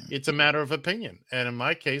 It's a matter of opinion. And in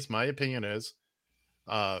my case, my opinion is,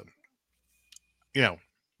 the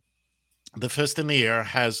fist in the air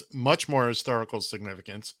has much more historical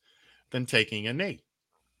significance than taking a knee.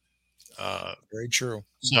 Very true.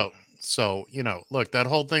 So, look, that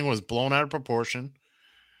whole thing was blown out of proportion.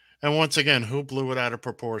 And once again, who blew it out of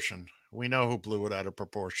proportion? We know who blew it out of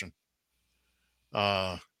proportion.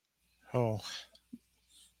 This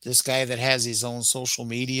guy that has his own social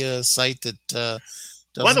media site that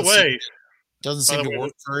by the way, doesn't seem to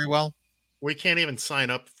work very well. We can't even sign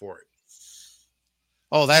up for it.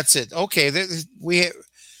 Oh, that's it. Okay,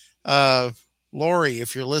 Lori,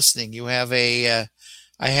 if you're listening, you have I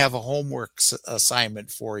have a homework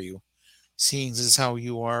assignment for you, seeing as how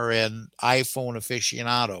you are an iPhone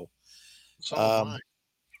aficionado.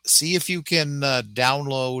 See if you can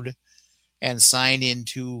download and sign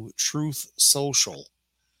into Truth Social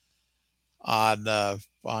on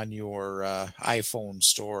your iPhone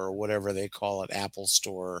store or whatever they call it, Apple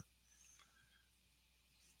Store.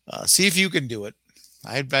 See if you can do it.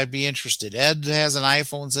 I'd be interested. Ed has an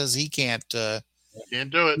iPhone, says he can't. Can't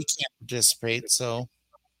do it. He can't participate. So,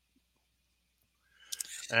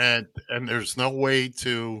 and there's no way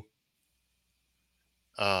to.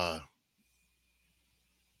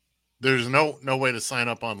 There's no way to sign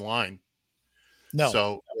up online. No.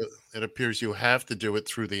 So it appears you have to do it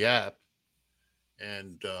through the app.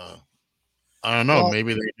 And I don't know. Well,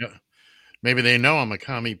 maybe they know I'm a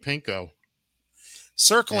commie pinko.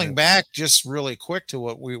 Circling back just really quick to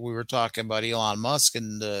what we were talking about, Elon Musk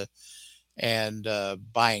and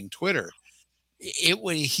buying Twitter.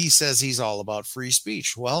 He says he's all about free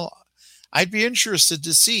speech. Well, I'd be interested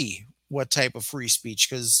to see what type of free speech,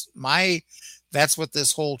 because that's what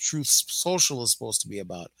this whole Truth Social is supposed to be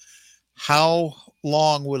about. How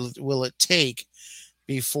long will it take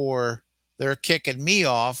before they're kicking me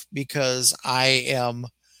off because I am,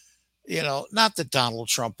 not that Donald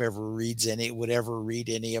Trump would ever read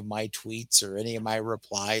any of my tweets or any of my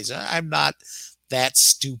replies. I'm not that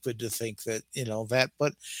stupid to think that, that,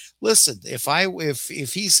 but listen,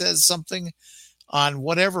 if he says something on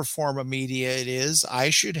whatever form of media it is, I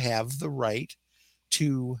should have the right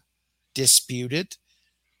to dispute it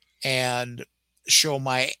and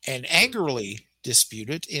and angrily dispute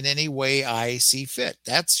it in any way I see fit.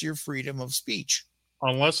 That's your freedom of speech.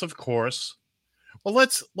 Unless, of course, well,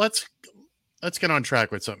 let's get on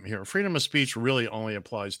track with something here. Freedom of speech really only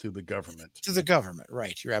applies to the government. To the government,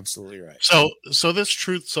 right? You're absolutely right. So this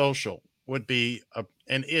Truth Social would be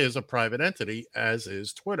and is a private entity, as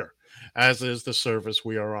is Twitter, as is the service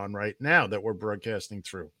we are on right now that we're broadcasting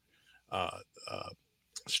through,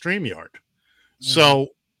 StreamYard. Mm-hmm. So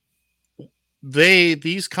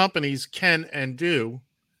these companies can and do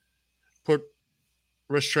put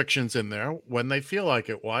restrictions in there when they feel like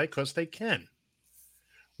it. Why? Because they can.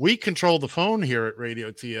 We control the phone here at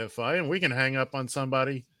Radio TFI, and we can hang up on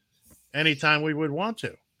somebody anytime we would want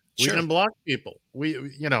to. We can block people.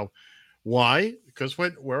 Why? Because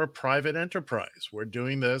we're a private enterprise. We're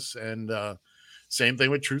doing this, and same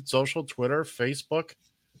thing with Truth Social, Twitter, Facebook.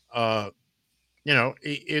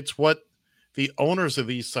 It's what the owners of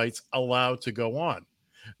these sites allow to go on.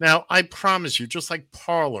 Now, I promise you, just like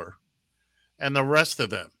Parler and the rest of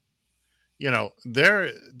them,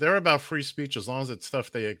 they're about free speech as long as it's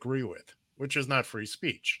stuff they agree with, which is not free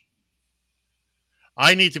speech.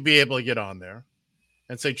 I need to be able to get on there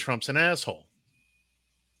and say Trump's an asshole.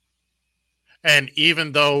 And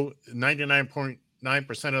even though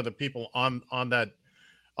 99.9% of the people on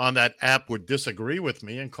that app would disagree with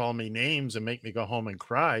me and call me names and make me go home and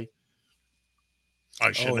cry,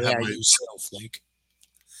 I shouldn't have you snowflake.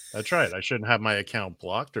 That's right. I shouldn't have my account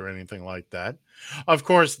blocked or anything like that. Of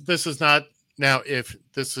course, this is not now. If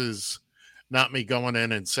this is not me going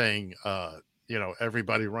in and saying,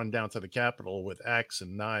 everybody run down to the Capitol with axe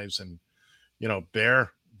and knives and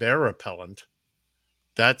bear repellent.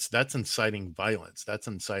 That's inciting violence. That's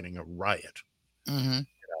inciting a riot. Mm-hmm.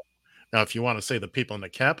 Now, if you want to say the people in the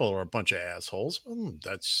Capitol are a bunch of assholes,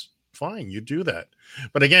 that's fine. You do that.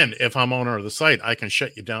 But again, if I'm owner of the site, I can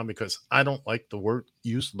shut you down because I don't like the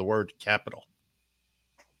use of the word Capitol.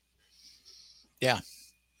 Yeah.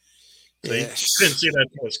 See? You didn't see that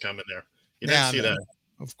twist coming there. You didn't see that.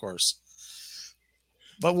 Of course.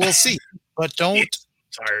 But we'll see. But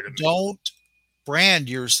don't brand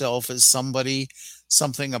yourself as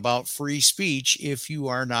something about free speech if you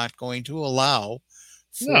are not going to allow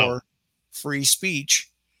for free speech.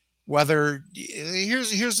 Whether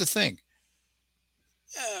here's the thing,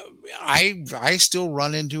 I still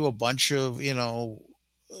run into a bunch of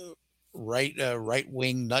right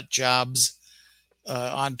wing nut jobs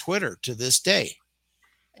on Twitter to this day,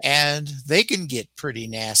 and they can get pretty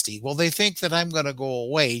nasty. Well, they think that I'm going to go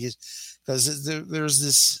away because there's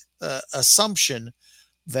this assumption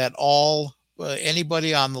that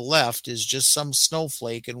anybody on the left is just some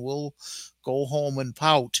snowflake and will go home and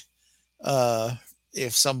pout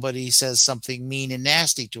if somebody says something mean and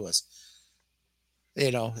nasty to us.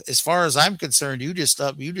 As far as I'm concerned, you just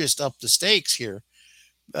up the stakes here.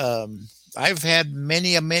 I've had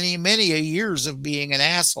many years of being an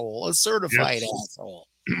asshole, a certified asshole.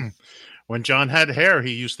 When John had hair,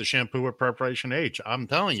 he used the shampoo with Preparation H. I'm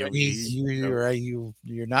telling you,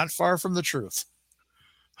 you're not far from the truth.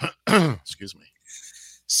 Excuse me.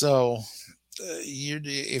 So,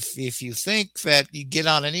 if you think that you get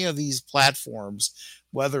on any of these platforms,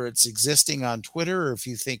 whether it's existing on Twitter or if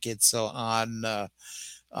you think it's on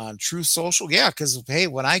Truth Social, because hey,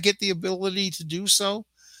 when I get the ability to do so,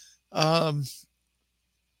 I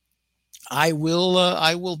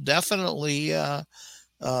will definitely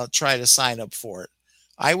try to sign up for it.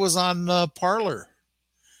 I was on Parler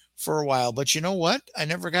for a while, but you know what? I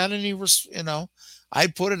never got any. I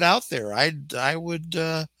put it out there. I would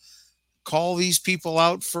call these people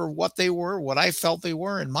out for what they were, what I felt they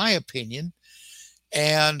were, in my opinion.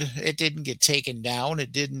 And it didn't get taken down.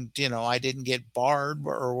 It didn't, I didn't get barred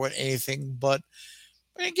or anything, but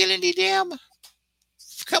I didn't get any damn.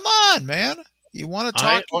 Come on, man. You want to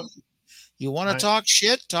talk? Talk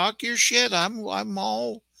shit? Talk your shit. I'm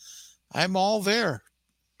all there.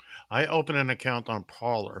 I opened an account on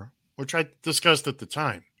Parler, which I discussed at the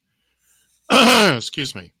time.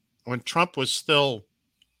 Excuse me. When Trump was still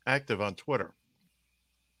active on Twitter.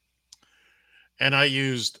 And I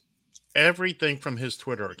used everything from his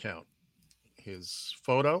Twitter account. His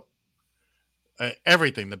photo,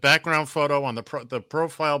 everything. The background photo on the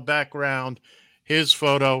profile background, his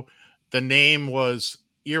photo. The name was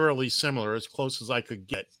eerily similar, as close as I could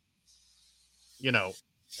get.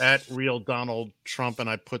 At Real Donald Trump, and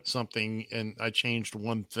I put something and I changed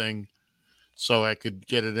one thing so I could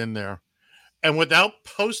get it in there. And without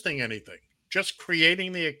posting anything, just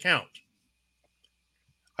creating the account,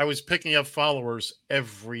 I was picking up followers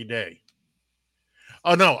every day.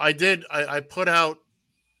 Oh, no, I did. I put out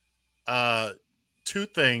two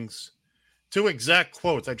exact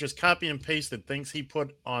quotes. I just copy and pasted things he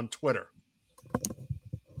put on Twitter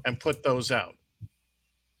and put those out.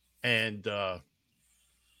 And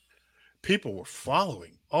people were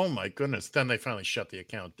following. Oh, my goodness. Then they finally shut the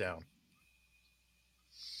account down.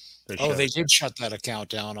 They did shut that account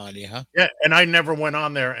down on you, huh? Yeah, and I never went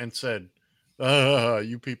on there and said,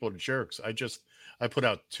 you people are jerks. I put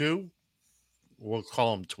out two, we'll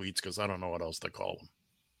call them tweets because I don't know what else to call them.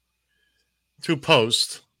 Two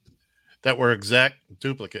posts that were exact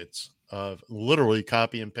duplicates of literally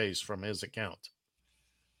copy and paste from his account.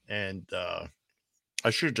 And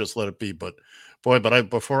I should just let it be. But boy,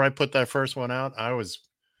 before I put that first one out,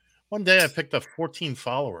 one day I picked up 14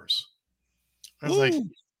 followers. I was like,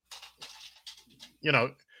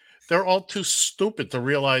 they're all too stupid to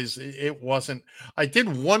realize it wasn't. I did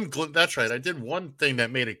one. That's right. I did one thing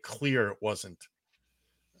that made it clear it wasn't.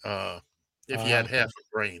 If you had half a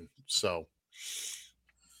brain, so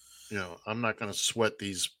I'm not going to sweat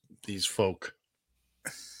these folk.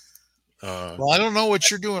 Well, I don't know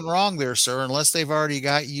what you're doing wrong there, sir, unless they've already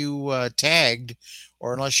got you tagged,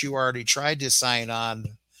 or unless you already tried to sign on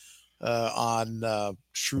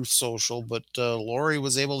Truth Social, but Lori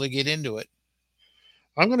was able to get into it.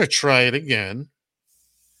 I'm going to try it again.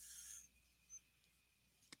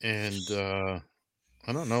 And I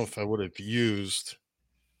don't know if I would have used.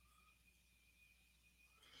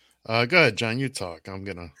 Go ahead, John, you talk. I'm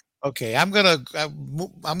going to. Okay, I'm gonna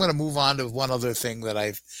move on to one other thing that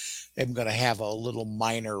am gonna have a little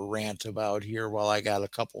minor rant about here while I got a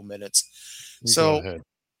couple minutes. Go So, ahead.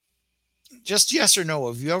 just yes or no,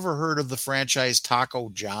 have you ever heard of the franchise Taco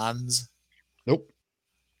John's? Nope.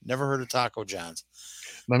 Never heard of Taco John's.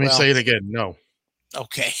 Let me Well, say it again. No.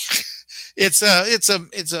 Okay, it's a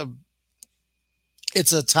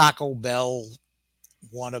Taco Bell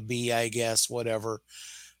wannabe, I guess. Whatever.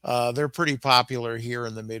 They're pretty popular here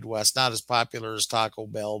in the Midwest. Not as popular as Taco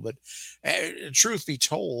Bell, but truth be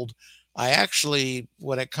told, I actually,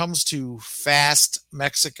 when it comes to fast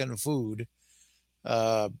Mexican food,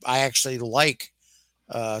 I actually like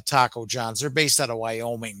Taco John's. They're based out of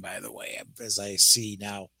Wyoming, by the way, as I see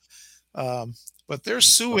now. But they're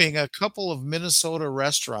suing a couple of Minnesota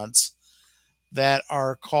restaurants that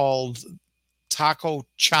are called Taco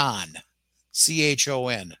Chan,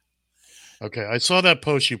 CHON. Okay, I saw that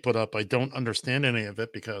post you put up. I don't understand any of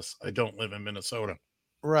it because I don't live in Minnesota.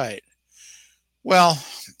 Right. Well,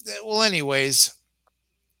 anyways,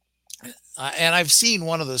 and I've seen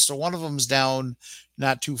one of those. So one of them's down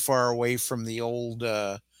not too far away from the old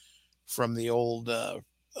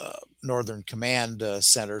Northern Command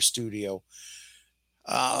Center studio.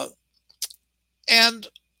 And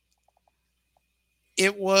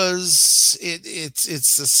it's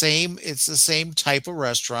the same type of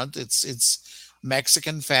restaurant. It's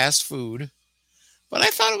Mexican fast food, but I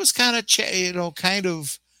thought it was kind of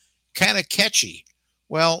catchy.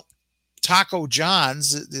 Well, Taco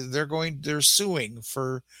John's, they're suing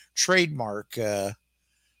for trademark as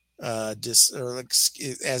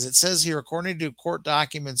it says here, according to court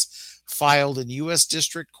documents filed in U.S.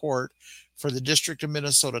 District Court for the District of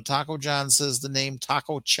Minnesota, Taco John says the name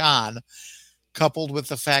Taco Chan, coupled with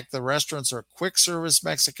the fact the restaurants are quick service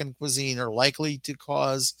Mexican cuisine, are likely to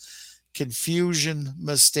cause confusion,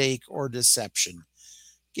 mistake, or deception.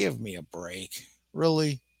 Give me a break.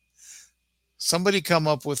 Really? Somebody come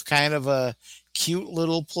up with kind of a cute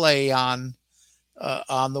little play on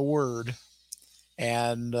the word,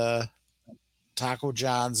 and Taco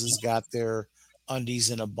John's has got their undies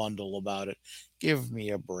in a bundle about it. Give me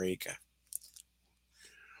a break.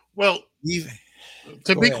 Well, to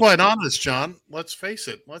Go be ahead. quite honest, John, let's face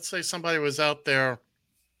it. Let's say somebody was out there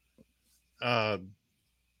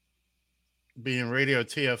being Radio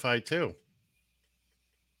TFI too.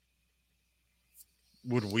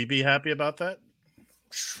 Would we be happy about that?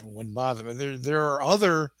 Wouldn't bother me. There are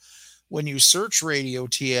other, when you search Radio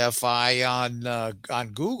TFI on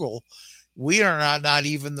Google, we are not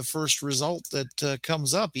even the first result that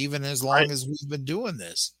comes up, even as long as we've been doing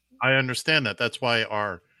this. I understand that. That's why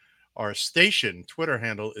our station Twitter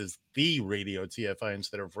handle is the Radio TFI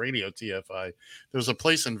instead of Radio TFI. There's a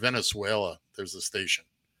place in Venezuela. There's a station.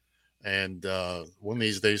 And one of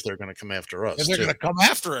these days they're going to come after us. And they're going to come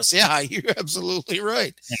after us. Yeah, you're absolutely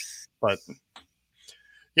right. But,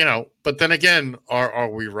 but then again, are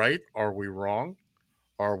we right? Are we wrong?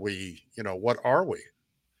 Are we, what are we?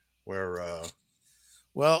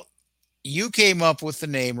 Well, you came up with the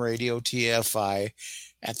name Radio TFI.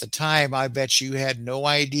 At the time, I bet you had no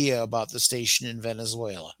idea about the station in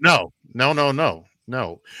Venezuela. No.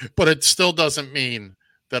 But it still doesn't mean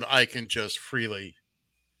that I can just freely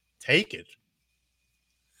take it.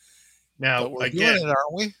 Now, But we're again, doing it,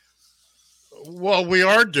 aren't we? well, we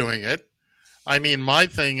are doing it. I mean, my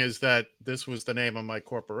thing is that this was the name of my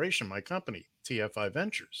corporation, my company, TFI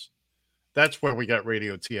Ventures. That's where we got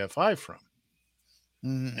Radio TFI from.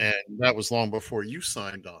 Mhm. And that was long before you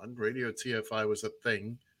signed on. Radio TFI was a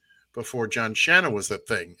thing before John Shannon was a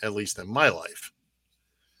thing, at least in my life.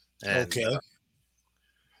 And, Okay.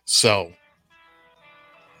 So.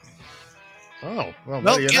 Oh, well, Well,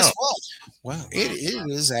 what do you guess know? what? Well, it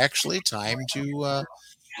is actually time to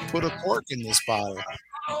put a cork in this bottle.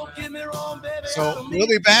 So we'll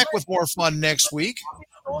be back with more fun next week.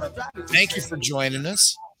 Thank you for joining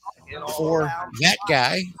us. For that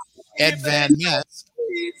guy, Ed Van Ness,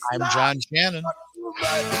 I'm John Shannon.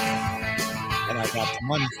 And I got the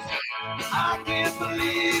money. I can't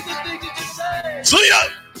believe the things that you say. See ya!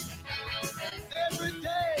 Every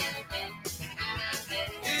day.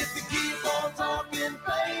 If you keep on talking,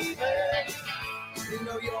 baby, you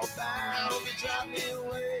know you're bound to drive me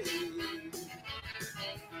away.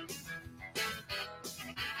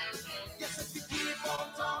 Yes, if you keep on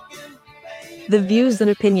talking, baby. The views and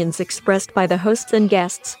opinions expressed by the hosts and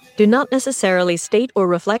guests do not necessarily state or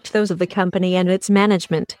reflect those of the company and its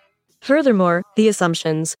management. Furthermore, the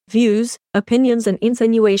assumptions, views, opinions, and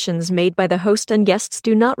insinuations made by the host and guests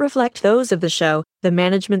do not reflect those of the show, the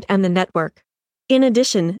management, and the network. In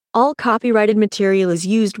addition, all copyrighted material is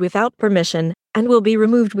used without permission and will be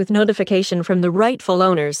removed with notification from the rightful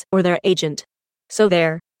owners or their agent. So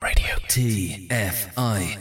there. Radio TFI.